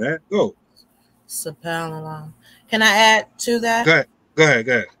ahead, man, go. Subhanallah. Can I add to Go that? ahead, go ahead,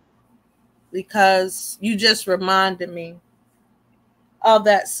 go ahead. Because you just reminded me of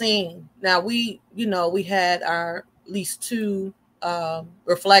that scene. Now we had our at least two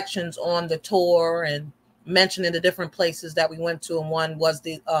reflections on the tour and mentioning the different places that we went to, and one was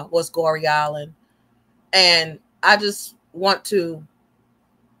Goree Island. And I just want to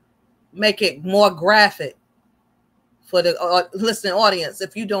make it more graphic for the listening audience.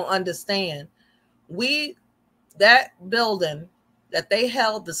 If you don't understand, that building that they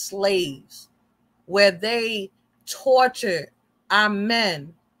held the slaves, where they tortured our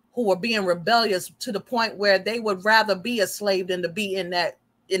men who were being rebellious to the point where they would rather be a slave than to be in that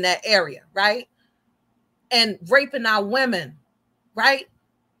area, right? And raping our women, right?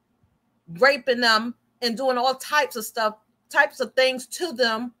 Raping them and doing all types of things to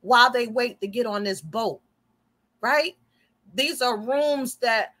them while they wait to get on this boat, right? These are rooms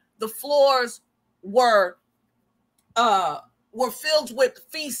that the floors were filled with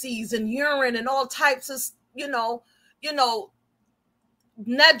feces and urine and all types of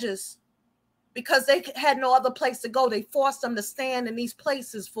nudges, because they had no other place to go. They forced them to stand in these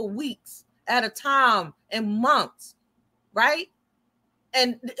places for weeks at a time and months, right?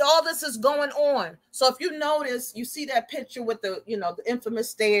 And all this is going on. So if you notice, you see that picture with the infamous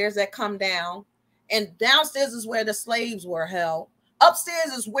stairs that come down, and downstairs is where the slaves were held.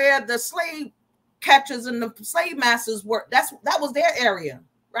 Upstairs is where the slave catchers and the slave masters were. That was their area,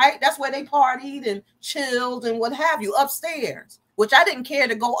 right? That's where they partied and chilled and what have you, upstairs, which I didn't care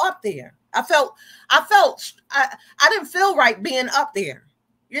to go up there. I didn't feel right being up there.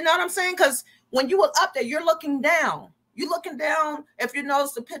 You know what I'm saying? Because when you were up there, you're looking down. You're looking down. If you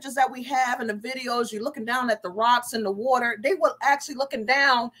notice the pictures that we have and the videos, you're looking down at the rocks and the water. They were actually looking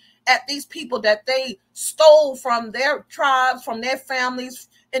down at these people that they stole from their tribes, from their families,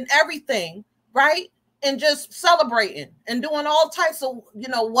 and everything, right? And just celebrating and doing all types of,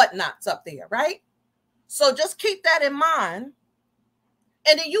 whatnots up there, right? So just keep that in mind.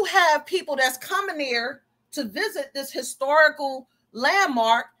 And then you have people that's coming there to visit this historical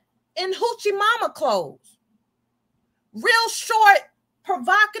landmark in hoochie mama clothes, real short,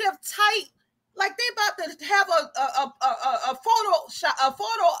 provocative, tight, like they about to have a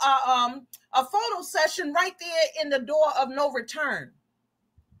photo session right there in the door of no return.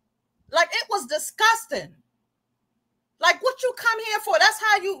 Like, it was disgusting. Like, what you come here for? That's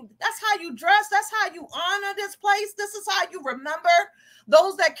how you dress. That's how you honor this place. This is how you remember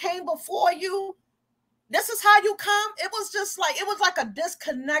those that came before you. This is how you come. It was like a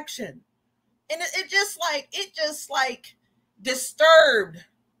disconnection. And it just disturbed,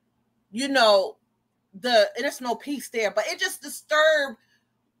 and there's no peace there, but it just disturbed,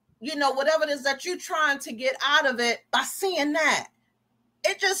 whatever it is that you're trying to get out of it by seeing that.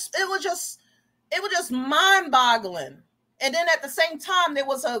 It was just mind-boggling. And then at the same time, there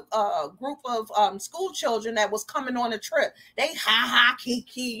was a group of school children that was coming on a trip. They ha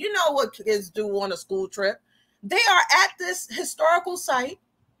kiki. You know what kids do on a school trip. They are at this historical site,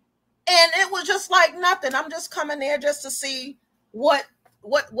 and it was just like nothing. I'm just coming there just to see what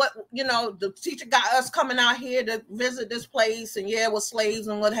the teacher got us coming out here to visit this place, and yeah, with slaves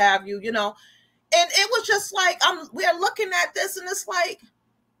and what have you, And it was just like, we're looking at this, and it's like,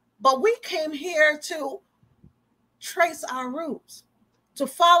 but we came here to trace our roots, to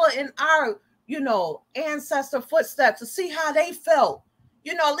follow in our, ancestor footsteps, to see how they felt,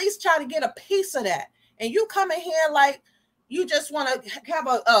 at least try to get a piece of that. And you come in here like you just want to have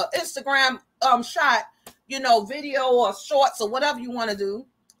a Instagram shot, video or shorts or whatever you want to do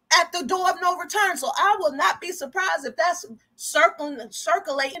at the door of no return. So I will not be surprised if that's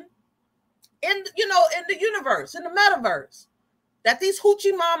circulating in the universe, in the metaverse, that these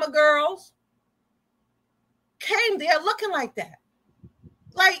hoochie mama girls came there looking like that.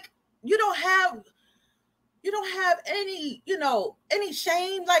 Like, you don't have any, any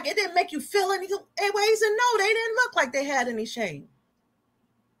shame. Like, it didn't make you feel any ways. And no, they didn't look like they had any shame.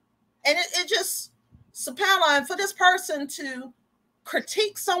 And it just, subhanAllah, and for this person to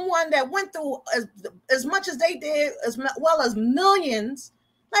critique someone that went through as much as they did, as well as millions,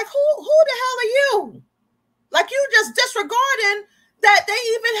 like, who the hell are you? Like, you just disregarding that they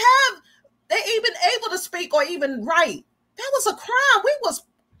even able to speak or even write. That was a crime. We was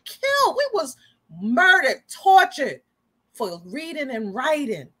killed. We was murdered, tortured for reading and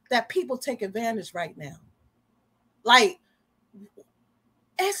writing, that people take advantage right now. Like,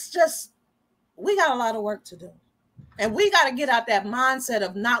 it's just, we got a lot of work to do. And we got to get out that mindset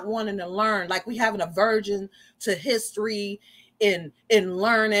of not wanting to learn. Like, we have an aversion to history in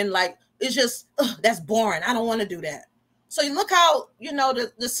learning. Like, it's just, that's boring. I don't want to do that. So you look how,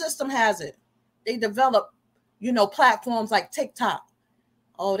 the system has it. They develop, platforms like TikTok.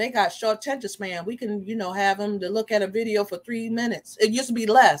 Oh, they got short attention span. We can, have them to look at a video for 3 minutes. It used to be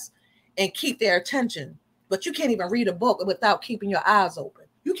less, and keep their attention. But you can't even read a book without keeping your eyes open.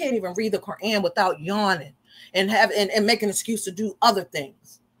 You can't even read the Quran without yawning and make an excuse to do other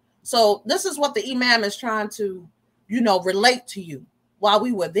things. So this is what the Imam is trying to, relate to you while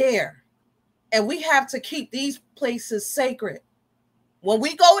we were there. And we have to keep these places sacred. When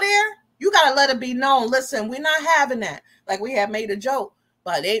we go there, you got to let it be known. Listen, we're not having that. Like, we have made a joke,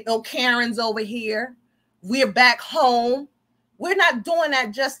 but ain't no Karens over here. We're back home. We're not doing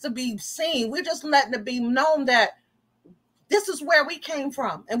that just to be seen. We're just letting it be known that this is where we came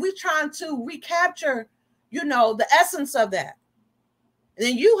from. And we're trying to recapture, the essence of that. And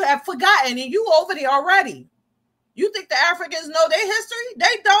then you have forgotten, and you over there already. You think the Africans know their history?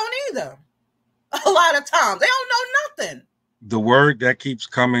 They don't either. A lot of times. They don't know nothing. The word that keeps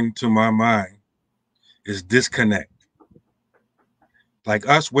coming to my mind is disconnect. Like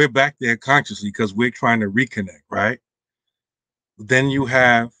us, we're back there consciously because we're trying to reconnect, right? Then you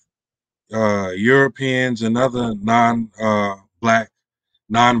have Europeans and other non-blacks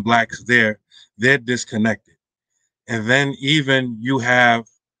there. They're disconnected. And then even you have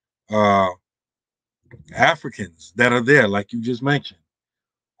Africans that are there, like you just mentioned,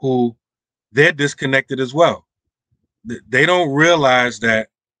 who they're disconnected as well. They don't realize that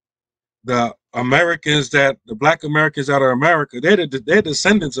the Black Americans out of America, they're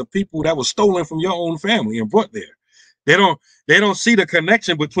descendants of people that were stolen from your own family and brought there. They don't see the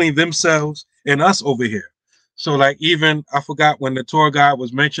connection between themselves and us over here. So, like, even I forgot when the tour guide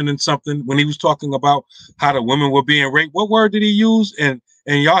was mentioning something when he was talking about how the women were being raped. What word did he use? And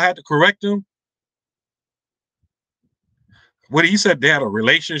y'all had to correct him. what he said, they had a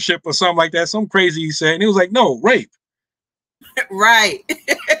relationship or something like that, some crazy he said, and he was like, no, rape. Right.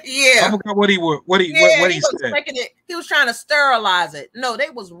 I Yeah. forgot what Yeah, he he was said. making it. He was trying to sterilize it. No, they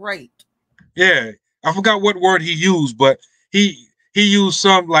was raped. Yeah, I forgot what word he used, but he used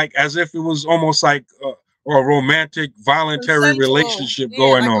some like as if it was almost like a romantic, voluntary Consensual. relationship Yeah,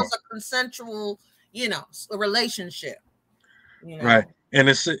 going like it on, was a consensual, a relationship. You right? know. And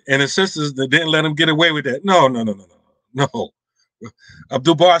his sisters that didn't let him get away with that. No, no, no, no, no, no.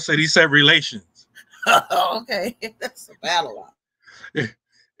 Abdullah said he said relations. Okay, that's a battle line.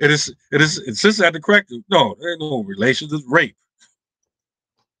 His sister had to correct him. No, there ain't no relations. It's rape,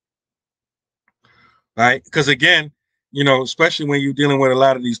 right? Because again, especially when you're dealing with a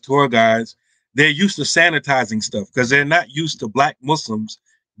lot of these tour guides, they're used to sanitizing stuff because they're not used to Black Muslims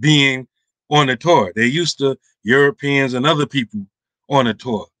being on the tour. They're used to Europeans and other people on the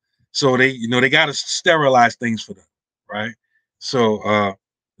tour. So they got to sterilize things for them, right? So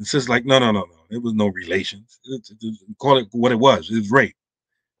it's just like, no, no, no, no. It was no relations. Call it what it was. It was rape.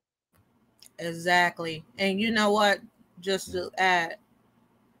 Exactly. And you know what? Just to add,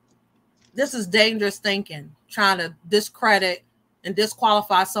 this is dangerous thinking, trying to discredit and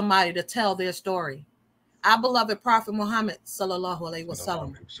disqualify somebody to tell their story. Our beloved Prophet Muhammad sallallahu alaihi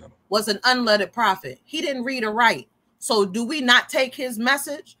wasallam was an unlettered prophet. He didn't read or write. So do we not take his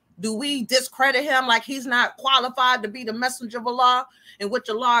message? Do we discredit him like he's not qualified to be the messenger of Allah, in which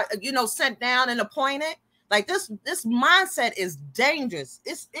Allah, sent down and appointed? Like this mindset is dangerous.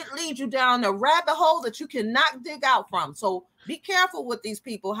 It leads you down a rabbit hole that you cannot dig out from. So be careful with these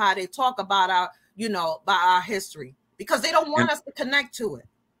people, how they talk about about our history, because they don't want us to connect to it.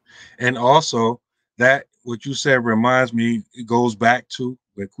 And also that what you said reminds me, it goes back to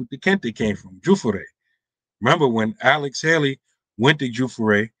where Kuta Kente came from, Jufure. Remember when Alex Haley went to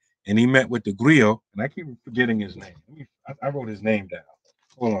Jufure and he met with the griot, and I keep forgetting his name. I wrote his name down.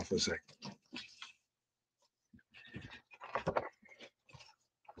 Hold on for a second.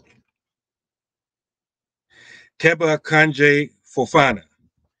 Keba Kanje Fofana.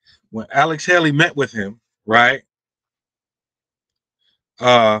 When Alex Haley met with him, right?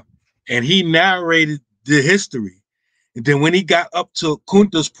 And he narrated the history. And then when he got up to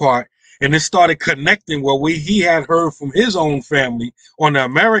Kunta's part and it started connecting what he had heard from his own family on the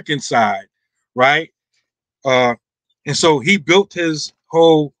American side, right? And so he built his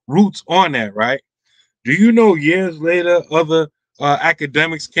whole roots on that, right? Do you know years later, other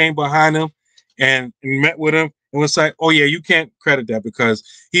academics came behind him and met with him and was like, oh, yeah, you can't credit that because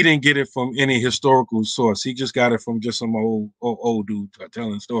he didn't get it from any historical source. He just got it from just some old dude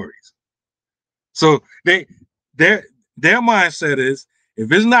telling stories. So their mindset is, if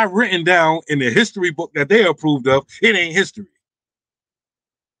it's not written down in the history book that they approved of, it ain't history.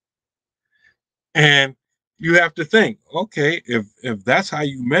 And you have to think, okay, if that's how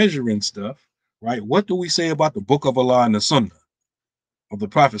you measuring stuff, right? What do we say about the Book of Allah and the Sunnah of the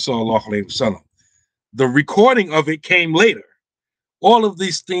Prophet sallallahu alaihi wasallam? The recording of it came later. All of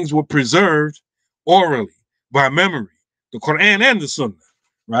these things were preserved orally by memory, the Quran and the Sunnah,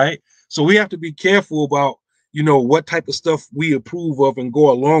 right? So we have to be careful about, what type of stuff we approve of and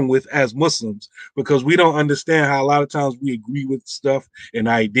go along with as Muslims, because we don't understand how a lot of times we agree with stuff and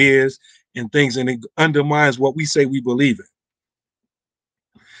ideas and things, and it undermines what we say we believe in.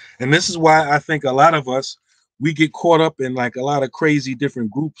 And this is why I think a lot of us, we get caught up in like a lot of crazy different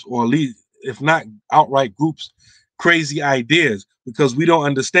groups, or if not outright groups, crazy ideas, because we don't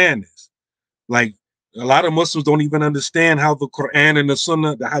understand this. Like a lot of Muslims don't even understand how the Quran and the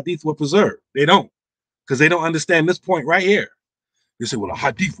Sunnah, the Hadith were preserved. They don't, because they don't understand this point right here. They say, well, a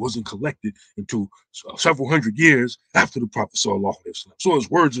Hadith wasn't collected until several hundred years after the Prophet sallallahu alaihi wasallam. So it's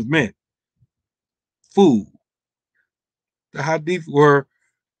words of men. Fool. The Hadith were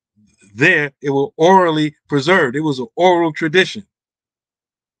there, it was orally preserved. It was an oral tradition.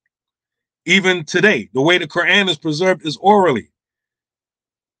 Even today, the way the Quran is preserved is orally.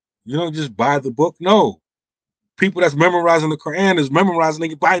 You don't just buy the book. No. People that's memorizing the Quran is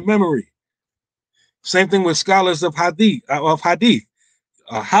memorizing it by memory. Same thing with scholars of Hadith, a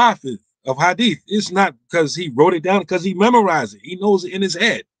Hafiz of Hadith. It's not because he wrote it down, because he memorized it. He knows it in his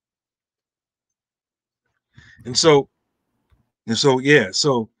head. And so yeah.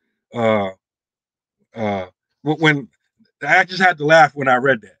 So when I just had to laugh when I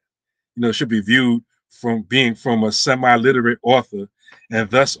read that. Should be viewed from being from a semi-literate author, and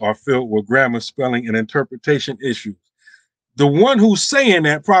thus are filled with grammar, spelling, and interpretation issues. The one who's saying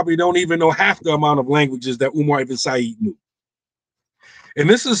that probably don't even know half the amount of languages that Umar ibn knew. And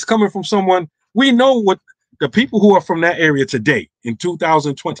this is coming from someone, we know what the people who are from that area today in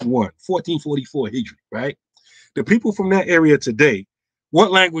 2021, 1444 Hijri, right? The people from that area today,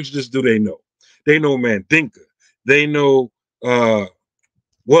 what languages do they know? They know Mandinka. They know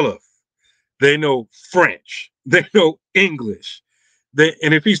Wolof. They know French. They know English.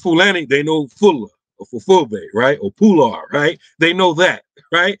 And if he's Fulani, they know Fulla or Fulfulde, right? Or Pular, right? They know that,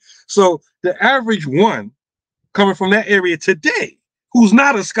 right? So the average one coming from that area today, who's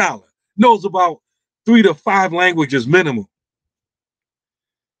not a scholar, knows about 3 to 5 languages minimum.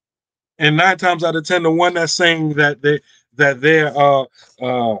 And 9 times out of 10, the one that's saying that they're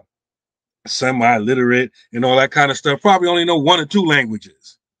semi-literate and all that kind of stuff probably only know 1 or 2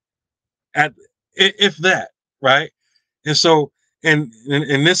 languages, at if that, right? And so, and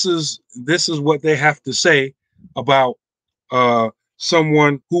this is what they have to say about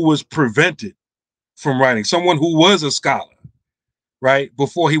someone who was prevented from writing, someone who was a scholar, right,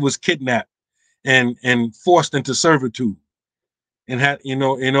 before he was kidnapped and forced into servitude, and had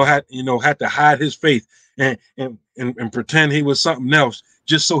to hide his faith and pretend he was something else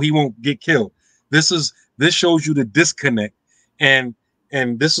just so he won't get killed. This shows you the disconnect, and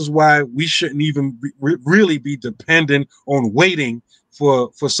this is why we shouldn't even really be dependent on waiting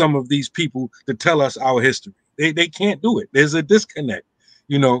for some of these people to tell us our history. They can't do it. There's a disconnect.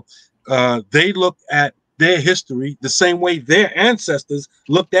 They look at their history the same way their ancestors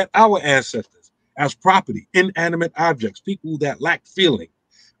looked at our ancestors, as property, inanimate objects, people that lack feeling,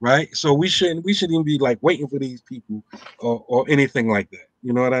 right? So we shouldn't even be like waiting for these people or anything like that.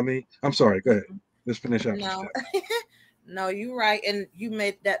 You know what I mean? I'm sorry. Go ahead. Let's finish up. No, no, you're right, and you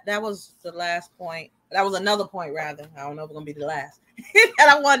made that. That was the last point. That was another point, rather. I don't know if it's gonna be the last that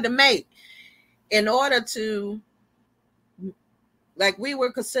I wanted to make. In order to, like, we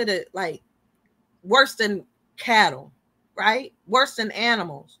were considered like worse than cattle, right? Worse than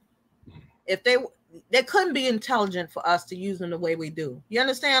animals. If they couldn't be intelligent for us to use them the way we do. You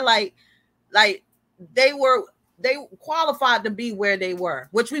understand? Like they qualified to be where they were,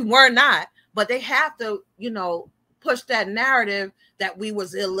 which we were not, but they have to, push that narrative that we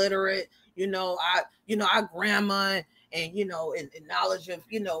was illiterate, our grandma and knowledge of,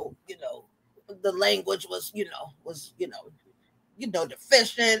 the language was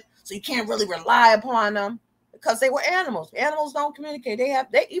deficient. So you can't really rely upon them. Because they were animals. Animals don't communicate. They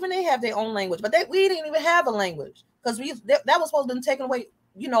have their own language, but we didn't even have a language because that was supposed to be taken away,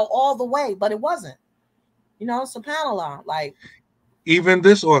 all the way, but it wasn't. SubhanAllah. Like, even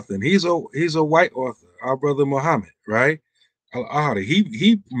this author, he's a white author, our brother Muhammad, right? Al-Ahari.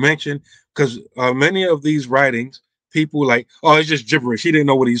 He mentioned, because many of these writings, people like, oh, it's just gibberish. He didn't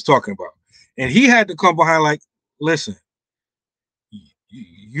know what he's talking about, and he had to come behind, like, listen,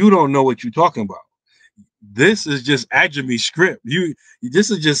 you don't know what you're talking about. This is just Ajami script.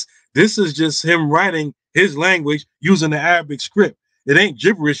 This is just him writing his language using the Arabic script. It ain't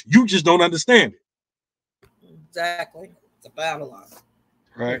gibberish. You just don't understand it. Exactly. It's a battle line.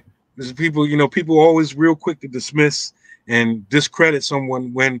 Right. There's people, people are always real quick to dismiss and discredit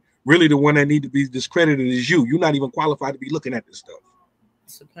someone when really the one that need to be discredited is you. You're not even qualified to be looking at this stuff.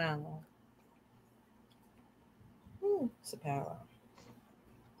 SubhanAllah. SubhanAllah.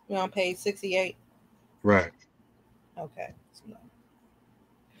 We're on page 68. Right. Okay.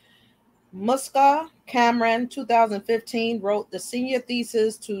 Muska Cameron, 2015, wrote the senior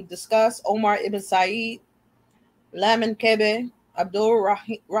thesis to discuss Omar ibn Said, Lamin Kebe, Abdul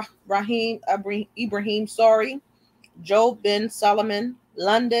Rahim Ibrahim Sori, Job bin Solomon,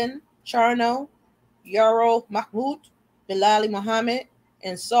 London, Charno, Yaro Mahmoud, Bilali Muhammad,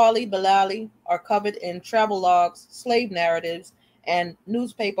 and Sali Bilali are covered in travelogues, slave narratives, and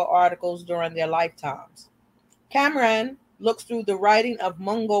newspaper articles during their lifetimes. Cameron looks through the writing of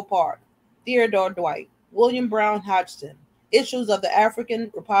Mungo Park, Theodore Dwight, William Brown Hodgson, issues of the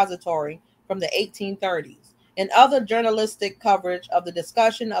African Repository from the 1830s, and other journalistic coverage of the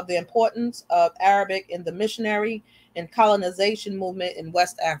discussion of the importance of Arabic in the missionary and colonization movement in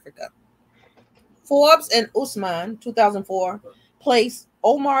West Africa. Forbes and Usman, 2004, placed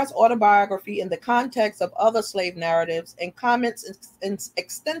Omar's autobiography in the context of other slave narratives and comments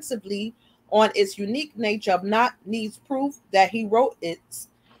extensively on its unique nature of not needs proof that he wrote it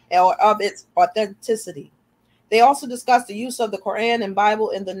or of its authenticity. They also discuss the use of the Quran and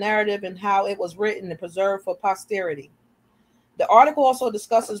Bible in the narrative and how it was written and preserved for posterity. The article also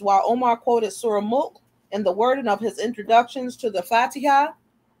discusses why Omar quoted Surah Mulk in the wording of his introductions to the Fatiha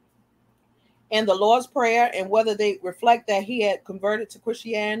and the Lord's Prayer, and whether they reflect that he had converted to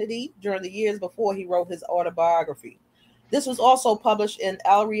Christianity during the years before he wrote his autobiography. This was also published in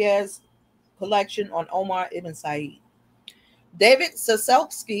Al-Riyaz's collection on Omar ibn Said. David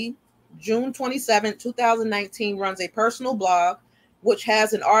Soselsky, June 27, 2019, runs a personal blog, which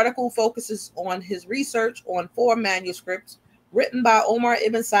has an article focuses on his research on 4 manuscripts written by Omar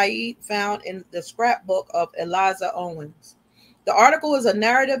ibn Said found in the scrapbook of Eliza Owens. The article is a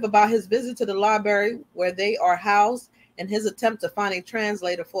narrative about his visit to the library where they are housed and his attempt to find a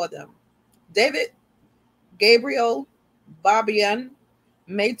translator for them. David Gabriel Babian,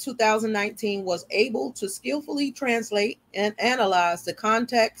 May 2019, was able to skillfully translate and analyze the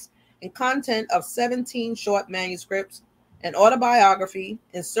context and content of 17 short manuscripts, an autobiography,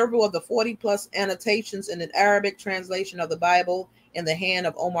 and several of the 40 plus annotations in an Arabic translation of the Bible in the hand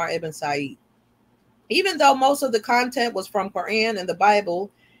of Omar ibn Said. Even though most of the content was from Quran and the Bible,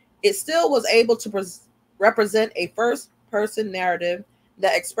 it still was able to represent a first-person narrative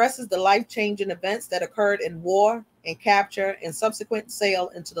that expresses the life-changing events that occurred in war and capture and subsequent sale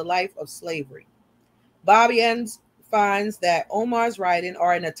into the life of slavery. Babians finds that Omar's writings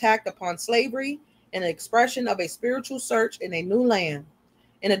are an attack upon slavery and an expression of a spiritual search in a new land.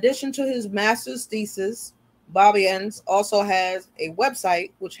 In addition to his master's thesis, Babians also has a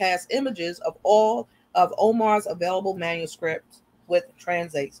website which has images of all of Omar's available manuscripts with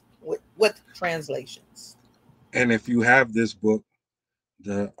translations. And if you have this book,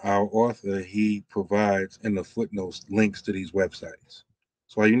 our author, he provides in the footnotes links to these websites.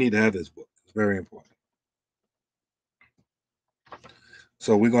 That's why you need to have this book. It's very important.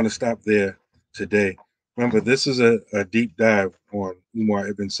 So we're going to stop there today. Remember, this is a deep dive on Umar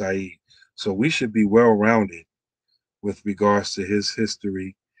ibn Said. So we should be well-rounded with regards to his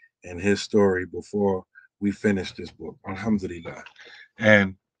history and his story before we finish this book. Alhamdulillah.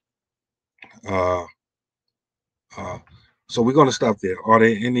 And so we're going to stop there. Are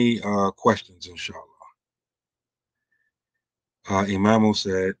there any questions, inshallah? Imamo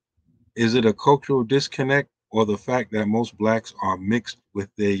said, is it a cultural disconnect or the fact that most blacks are mixed with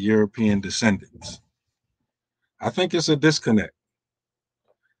their European descendants? I think it's a disconnect.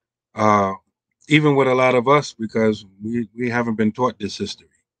 Even with a lot of us, because we haven't been taught this history.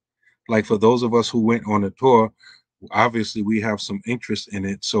 Like for those of us who went on a tour, obviously we have some interest in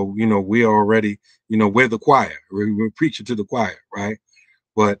it. So, we are already, we're the choir. We're preaching to the choir, right?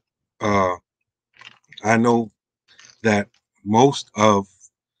 But I know that most of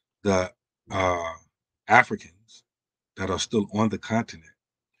the Africans that are still on the continent,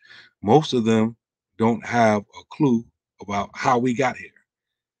 most of them don't have a clue about how we got here.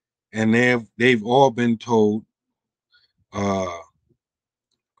 And they've all been told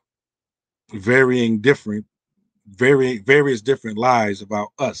various different lies about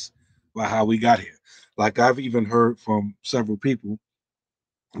us, about how we got here. Like I've even heard from several people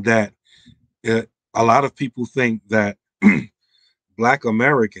that a lot of people think that Black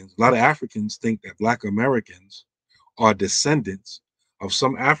Americans, a lot of Africans think that Black Americans are descendants of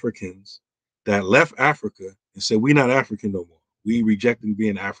some Africans that left Africa and said, we're not African no more. We rejected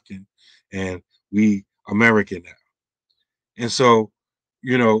being African and we American now. And so,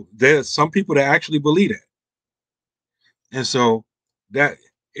 there's some people that actually believe that. And so that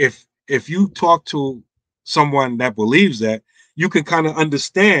if you talk to someone that believes that, you can kind of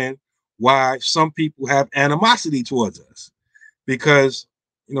understand why some people have animosity towards us. Because,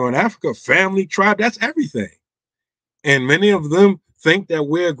 in Africa, family, tribe, that's everything. And many of them think that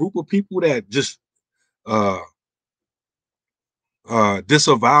we're a group of people that just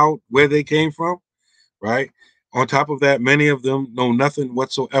disavowed where they came from, right? On top of that, many of them know nothing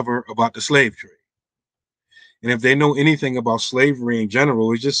whatsoever about the slave trade. And if they know anything about slavery in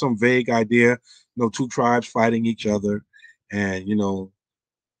general, it's just some vague idea, two tribes fighting each other. And,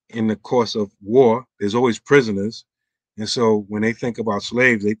 in the course of war, there's always prisoners. And so when they think about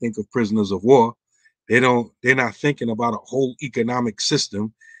slaves, they think of prisoners of war. They're not thinking about a whole economic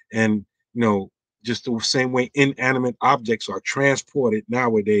system. And, just the same way inanimate objects are transported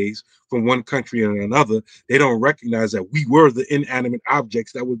nowadays from one country to another, they don't recognize that we were the inanimate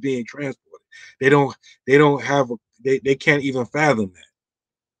objects that were being transported. They can't even fathom that.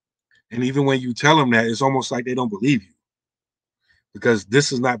 And even when you tell them that, it's almost like they don't believe you, because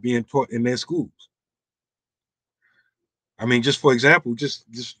this is not being taught in their schools. I mean, just for example, just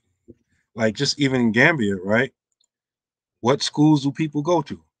even in Gambia, right? What schools do people go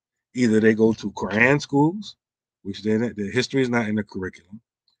to? Either they go to Quran schools, which the history is not in the curriculum.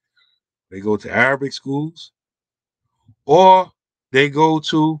 They go to Arabic schools, or they go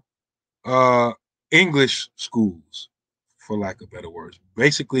to English schools, for lack of better words.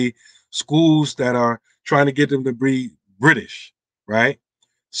 Basically, schools that are trying to get them to be British, right?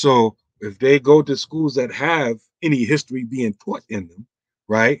 So if they go to schools that have any history being taught in them,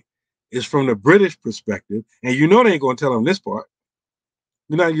 right, it's from the British perspective, and they ain't going to tell them this part.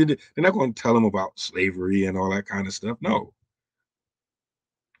 They're not going to tell them about slavery and all that kind of stuff. No,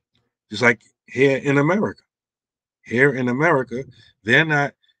 Just like here in America. Here in America, they're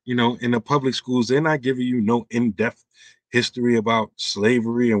not, in the public schools, they're not giving you no in-depth history about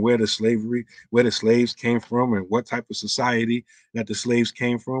slavery and where the slaves came from and what type of society that the slaves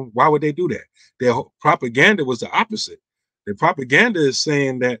came from. Why would they do that? Their propaganda was the opposite. Their propaganda is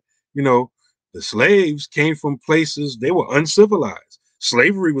saying that, you know, the slaves came from places they were uncivilized.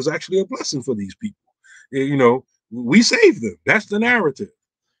 Slavery was actually a blessing for these people. We saved them. That's the narrative.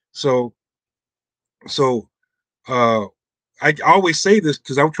 So, so uh, I always say this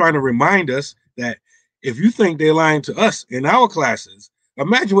because I'm trying to remind us that if you think they're lying to us in our classes,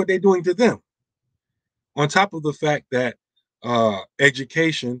 imagine what they're doing to them. On top of the fact that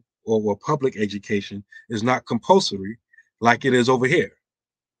education or public education is not compulsory like it is over here.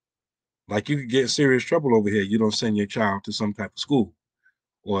 Like you could get in serious trouble over here. You don't send your child to some type of school,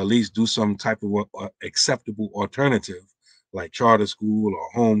 or at least do some type of acceptable alternative like charter school or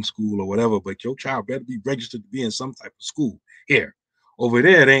home school or whatever. But your child better be registered to be in some type of school here. Over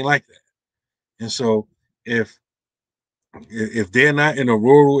there, it ain't like that. And so if they're not in a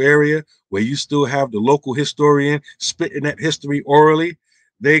rural area where you still have the local historian spitting that history orally,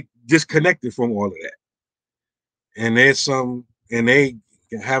 they disconnected from all of that. And they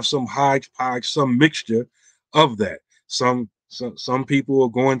have some hodgepodge, some mixture of that. Some people are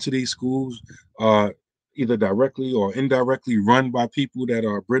going to these schools either directly or indirectly run by people that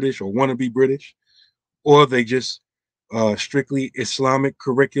are British or want to be British, or they just strictly Islamic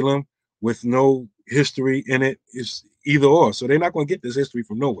curriculum with no history in it. It's either or. So they're not going to get this history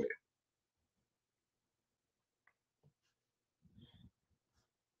from nowhere.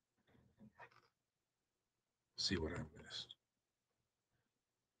 Let's see what I missed.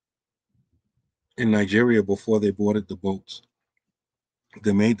 In Nigeria, before they boarded the boats,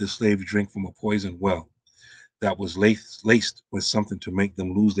 they made the slaves drink from a poisoned well that was laced with something to make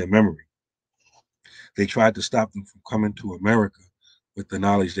them lose their memory. They tried to stop them from coming to America with the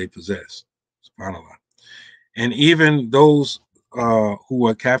knowledge they possessed. SubhanAllah. And even those who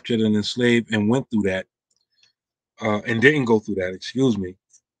were captured and enslaved and went through that and didn't go through that, excuse me,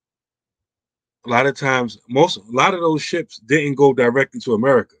 a lot of times, a lot of those ships didn't go directly to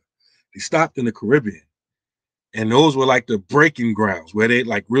America. They stopped in the Caribbean. And those were like the breaking grounds where they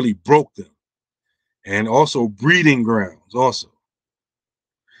like really broke them. And also breeding grounds also.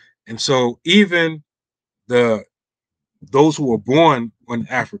 And so even those who were born in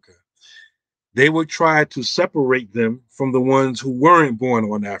Africa, they would try to separate them from the ones who weren't born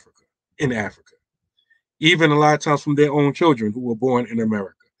in Africa. Even a lot of times from their own children who were born in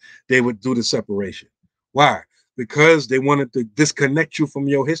America, they would do the separation. Why? Because they wanted to disconnect you from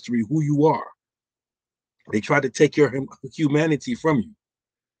your history, who you are. They tried to take your humanity from you.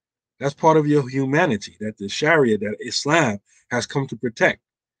 That's part of your humanity that the Sharia, that Islam has come to protect.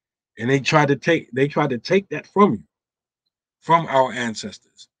 And they tried to take that from you, from our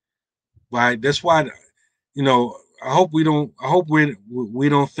ancestors. That's why, I hope we don't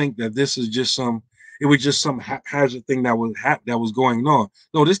think that this is just it was just some haphazard thing that was going on.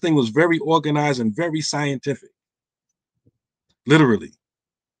 No, this thing was very organized and very scientific. Literally.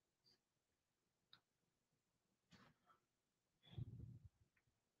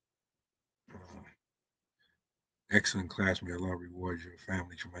 Excellent class. May Allah reward your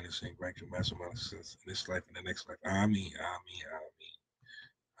family tremendously and grant you massive amount of success in this life and the next life. Ameen, ameen,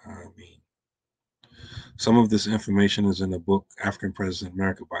 ameen, ameen. Some of this information is in the book African President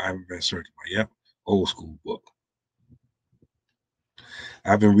America by Ivan Van Sertima. Yep, old school book.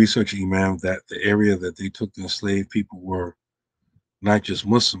 I've been researching, Imam, that the area that they took the enslaved people were not just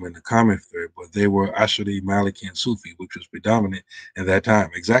Muslim in the common thread, but they were Ashari, Maliki, and Sufi, which was predominant in that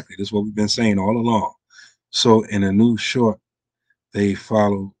time. Exactly. This is what we've been saying all along. So in a new short, they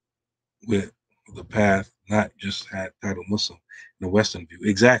follow with the path, not just had title Muslim in the Western view.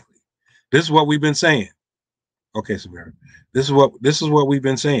 Exactly. This is what we've been saying. Okay, Samira. This is what we've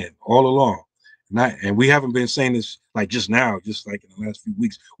been saying all along. And we haven't been saying this like just now, just like in the last few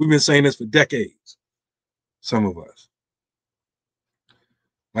weeks. We've been saying this for decades. Some of us.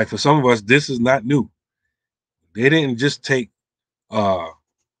 Like for some of us, this is not new. They didn't just take a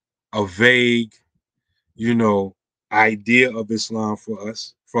vague, idea of Islam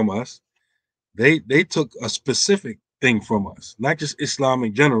from us. They took a specific thing from us, not just Islam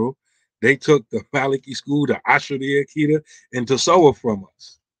in general. They took the Maliki school, the Ashari Akida, and Tasawwuf from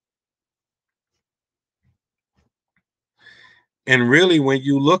us. And really, when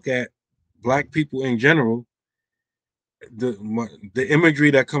you look at Black people in general, the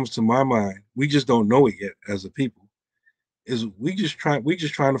imagery that comes to my mind, we just don't know it yet as a people, is we just trying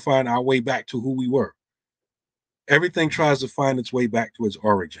to find our way back to who we were. Everything tries to find its way back to its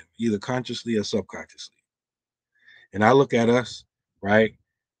origin, either consciously or subconsciously. And I look at us, right?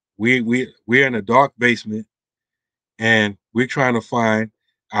 We're in a dark basement, and we're trying to find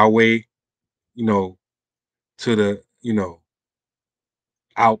our way, you know, to the,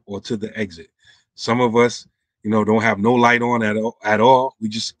 out or to the exit. Some of us, don't have no light on at all. We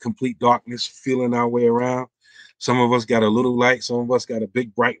just complete darkness, feeling our way around. Some of us got a little light. Some of us got a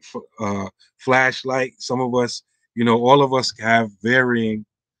big bright flashlight. Some of us, all of us have varying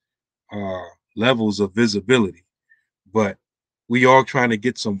uh, levels of visibility, but we all trying to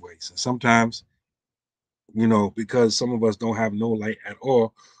get someplace. And sometimes, because some of us don't have no light at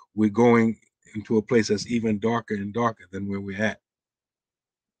all, we're going into a place that's even darker and darker than where we're at.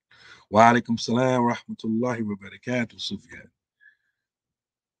 Wa alaikum salam rahmatullahi wa barakatuh, Sufyan.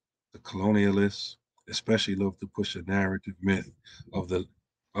 The colonialists especially love to push a narrative myth of the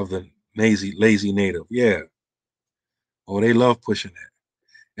lazy native. Yeah. Oh, they love pushing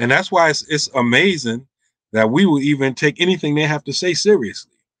that. And that's why it's amazing that we will even take anything they have to say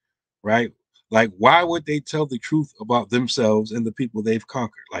seriously, right? Like, why would they tell the truth about themselves and the people they've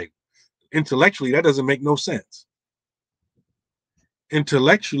conquered? Like, intellectually, that doesn't make no sense.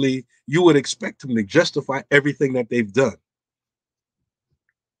 Intellectually, you would expect them to justify everything that they've done.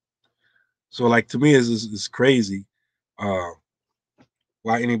 So, like, to me, is crazy uh,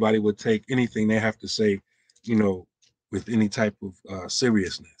 why anybody would take anything they have to say, you know, with any type of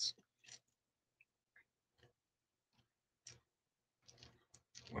seriousness.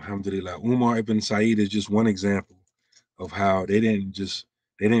 Alhamdulillah. Umar ibn Said is just one example of how they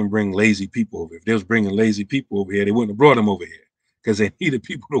didn't bring lazy people over. If they was bringing lazy people over here, they wouldn't have brought them over here because they needed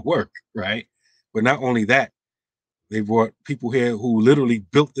people to work, right? But not only that, they brought people here who literally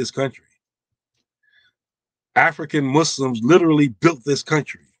built this country. African Muslims literally built this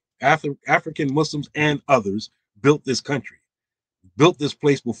country. African Muslims and others built this country, built this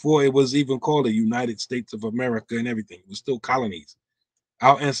place before it was even called the United States of America and everything. It was still colonies.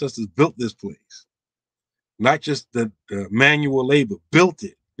 Our ancestors built this place, not just the manual labor, built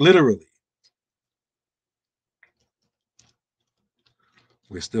it literally.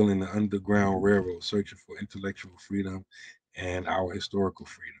 We're still in the Underground Railroad searching for intellectual freedom and our historical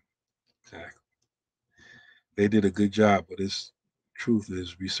freedom. Exactly. They did a good job, but this truth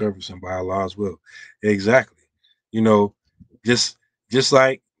is resurfacing by Allah's will. Exactly. You know, just just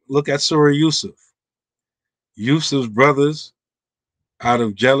like look at Surah Yusuf. Yusuf's brothers, out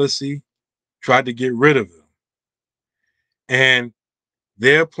of jealousy, tried to get rid of him. And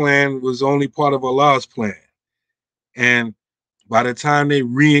their plan was only part of Allah's plan. And by the time they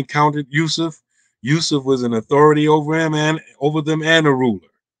re-encountered Yusuf, Yusuf was an authority over him and over them and a ruler.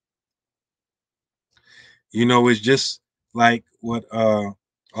 It's just like what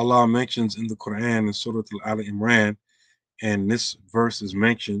Allah mentions in the Quran in Surah Al-Imran, and this verse is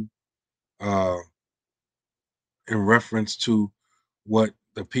mentioned uh, in reference to what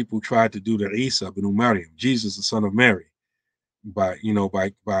the people tried to do to Isa ibn Maryam, Jesus, the son of Mary, by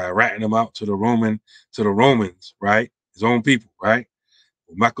ratting him out to the Romans, right? His own people, right?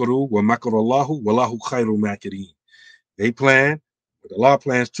 Makaru wa makarallahu wallahu khairul makirin. They plan, but Allah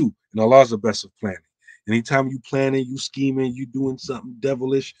plans too, and Allah's the best of planning. Anytime you planning, you scheming, you doing something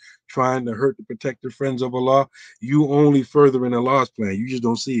devilish, trying to hurt the protected friends of Allah, you only furthering Allah's plan. You just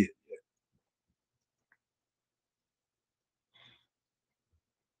don't see it.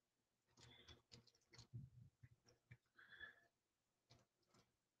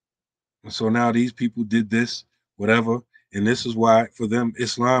 And so now these people did this, whatever, and this is why for them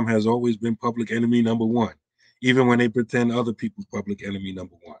Islam has always been public enemy number one, even when they pretend other people's public enemy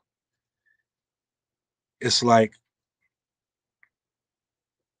number one. It's like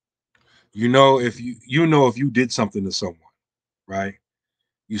if you did something to someone, right?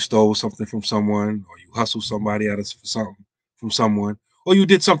 You stole something from someone, or you hustled somebody out of something from someone, or you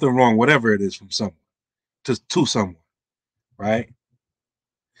did something wrong, whatever it is, from someone to someone, right?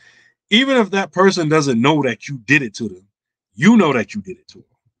 Even if that person doesn't know that you did it to them, you know that you did it to them.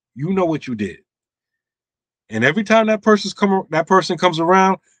 You know what you did. And every time that person comes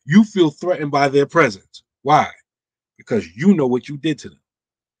around, you feel threatened by their presence. Why? Because you know what you did to them.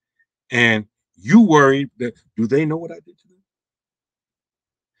 And you worried that, do they know what I did to them?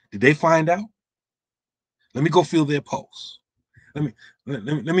 Did they find out? Let me go feel their pulse. Let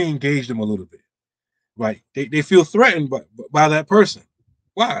me engage them a little bit. Right? They feel threatened by that person.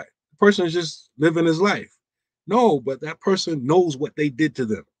 Why? The person is just living his life. No, but that person knows what they did to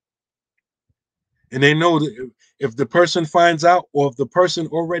them. And they know that if the person finds out, or if the person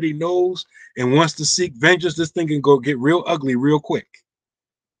already knows and wants to seek vengeance, this thing can go get real ugly real quick.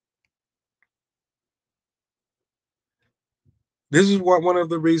 This is what one of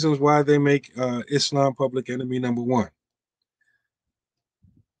the reasons why they make Islam public enemy number one.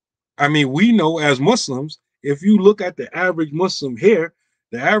 I mean, we know as Muslims, if you look at the average Muslim here,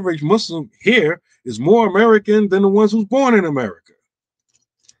 the average Muslim here is more American than the ones who's born in America.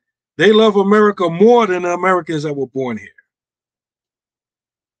 They love America more than the Americans that were born here.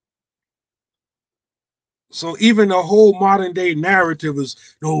 So even the whole modern day narrative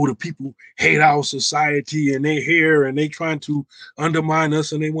is, no, the people hate our society and they're here and they trying to undermine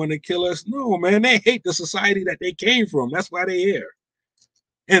us and they want to kill us. No, man, they hate the society that they came from. That's why they're here.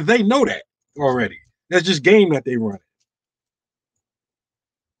 And they know that already. That's just game that they run.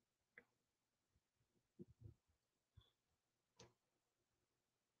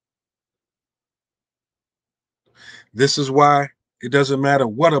 This is why it doesn't matter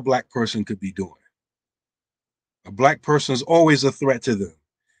what a black person could be doing. A black person is always a threat to them.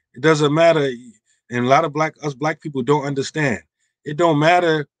 It doesn't matter. And a lot of us black people don't understand. It don't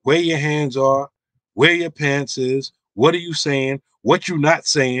matter where your hands are, where your pants is, what are you saying, what you're not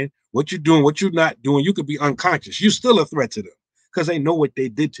saying, what you're doing, what you're not doing. You could be unconscious. You're still a threat to them because they know what they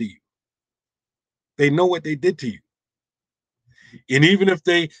did to you. They know what they did to you. And even if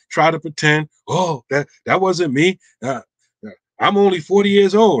they try to pretend, oh, that wasn't me. I'm only 40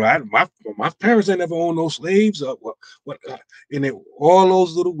 years old. My parents ain't never owned no slaves. And all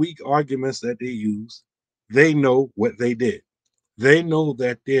those little weak arguments that they use, they know what they did. They know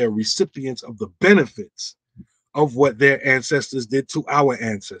that they're recipients of the benefits of what their ancestors did to our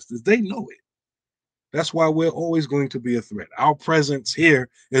ancestors. They know it. That's why we're always going to be a threat. Our presence here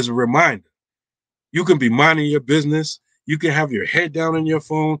is a reminder. You can be minding your business. You can have your head down on your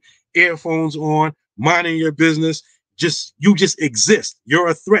phone, earphones on, minding your business. You just exist. You're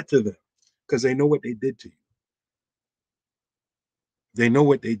a threat to them because they know what they did to you. They know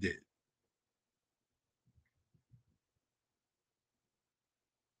what they did.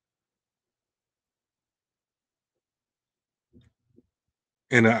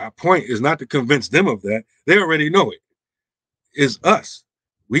 And our point is not to convince them of that. They already know it. It's us.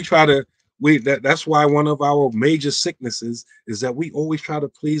 We try to, that's why one of our major sicknesses is that we always try to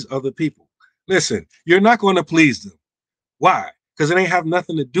please other people. Listen, you're not going to please them. Why? Because it ain't have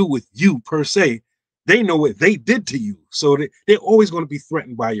nothing to do with you per se. They know what they did to you. So they're always going to be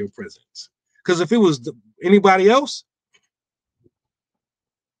threatened by your presence. Because if it was anybody else,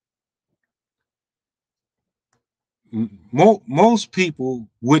 most people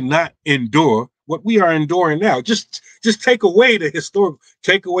would not endure what we are enduring now. Just take away the historical,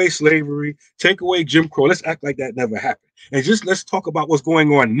 take away slavery, take away Jim Crow. Let's act like that never happened. And just let's talk about what's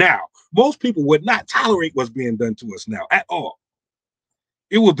going on now. Most people would not tolerate what's being done to us now at all.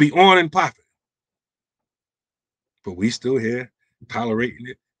 It would be on and popping. But we still here tolerating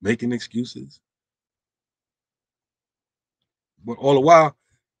it, making excuses. But all the while,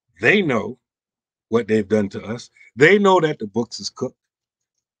 they know what they've done to us. They know that the books is cooked.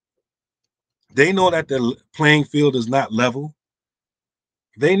 They know that the playing field is not level.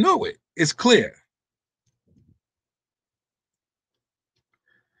 They know it. It's clear.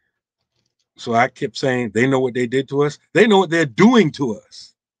 So I kept saying, they know what they did to us. They know what they're doing to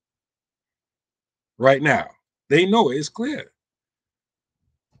us right now. They know it. It's clear.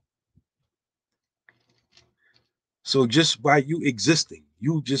 So just by you existing,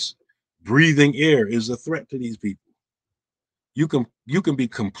 you just breathing air is a threat to these people. You can be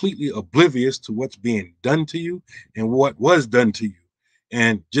completely oblivious to what's being done to you and what was done to you,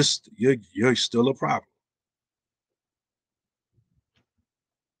 and just you're still a problem.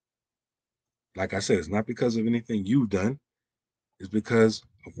 Like I said, it's not because of anything you've done. It's because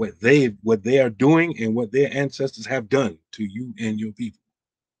of what they are doing and what their ancestors have done to you and your people.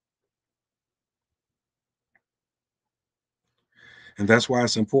 And that's why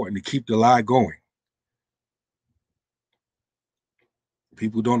it's important to keep the lie going.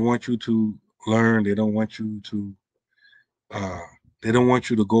 People don't want you to learn. They don't want you to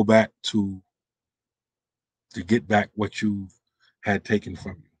go back to get back what you had taken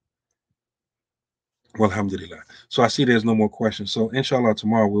from you. Well, alhamdulillah. So I see there's no more questions. So inshallah,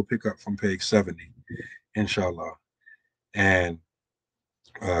 tomorrow we'll pick up from page 70, inshallah, and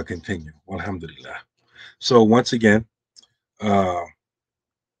continue. Well, alhamdulillah. So once again,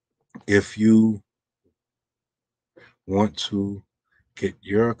 if you want to get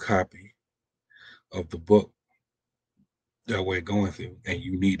your copy of the book that we're going through, and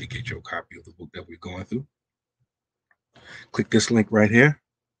you need to get your copy of the book that we're going through, click this link right here.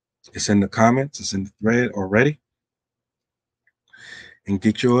 It's in the comments. It's in the thread already. And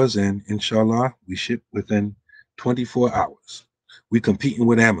get yours, and inshallah, we ship within 24 hours. We're competing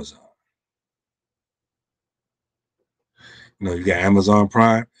with Amazon. You got Amazon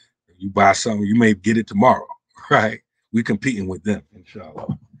Prime. You buy something, you may get it tomorrow, right? We competing with them,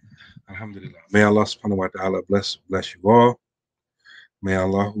 inshallah. Alhamdulillah. May Allah subhanahu wa ta'ala bless you all. May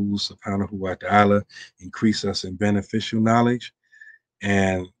Allah subhanahu wa ta'ala increase us in beneficial knowledge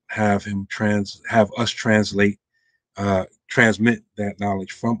and have us transmit that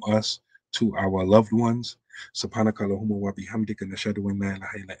knowledge from us to our loved ones. Subhanaka Allahumma wa bihamdika nashhadu an la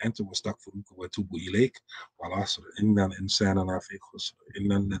ilaha illa anta wa astaghfiruka wa atubu ilayk. Wal asr innal insana lafi khusr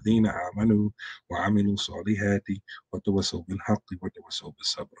illa alladhina amanu wa amilu salihati wa tawassaw bil haqqi wa tawassaw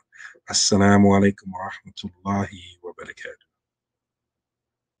bis sabr. Assalamu alaikum wa rahmatullahi wa barakatuh.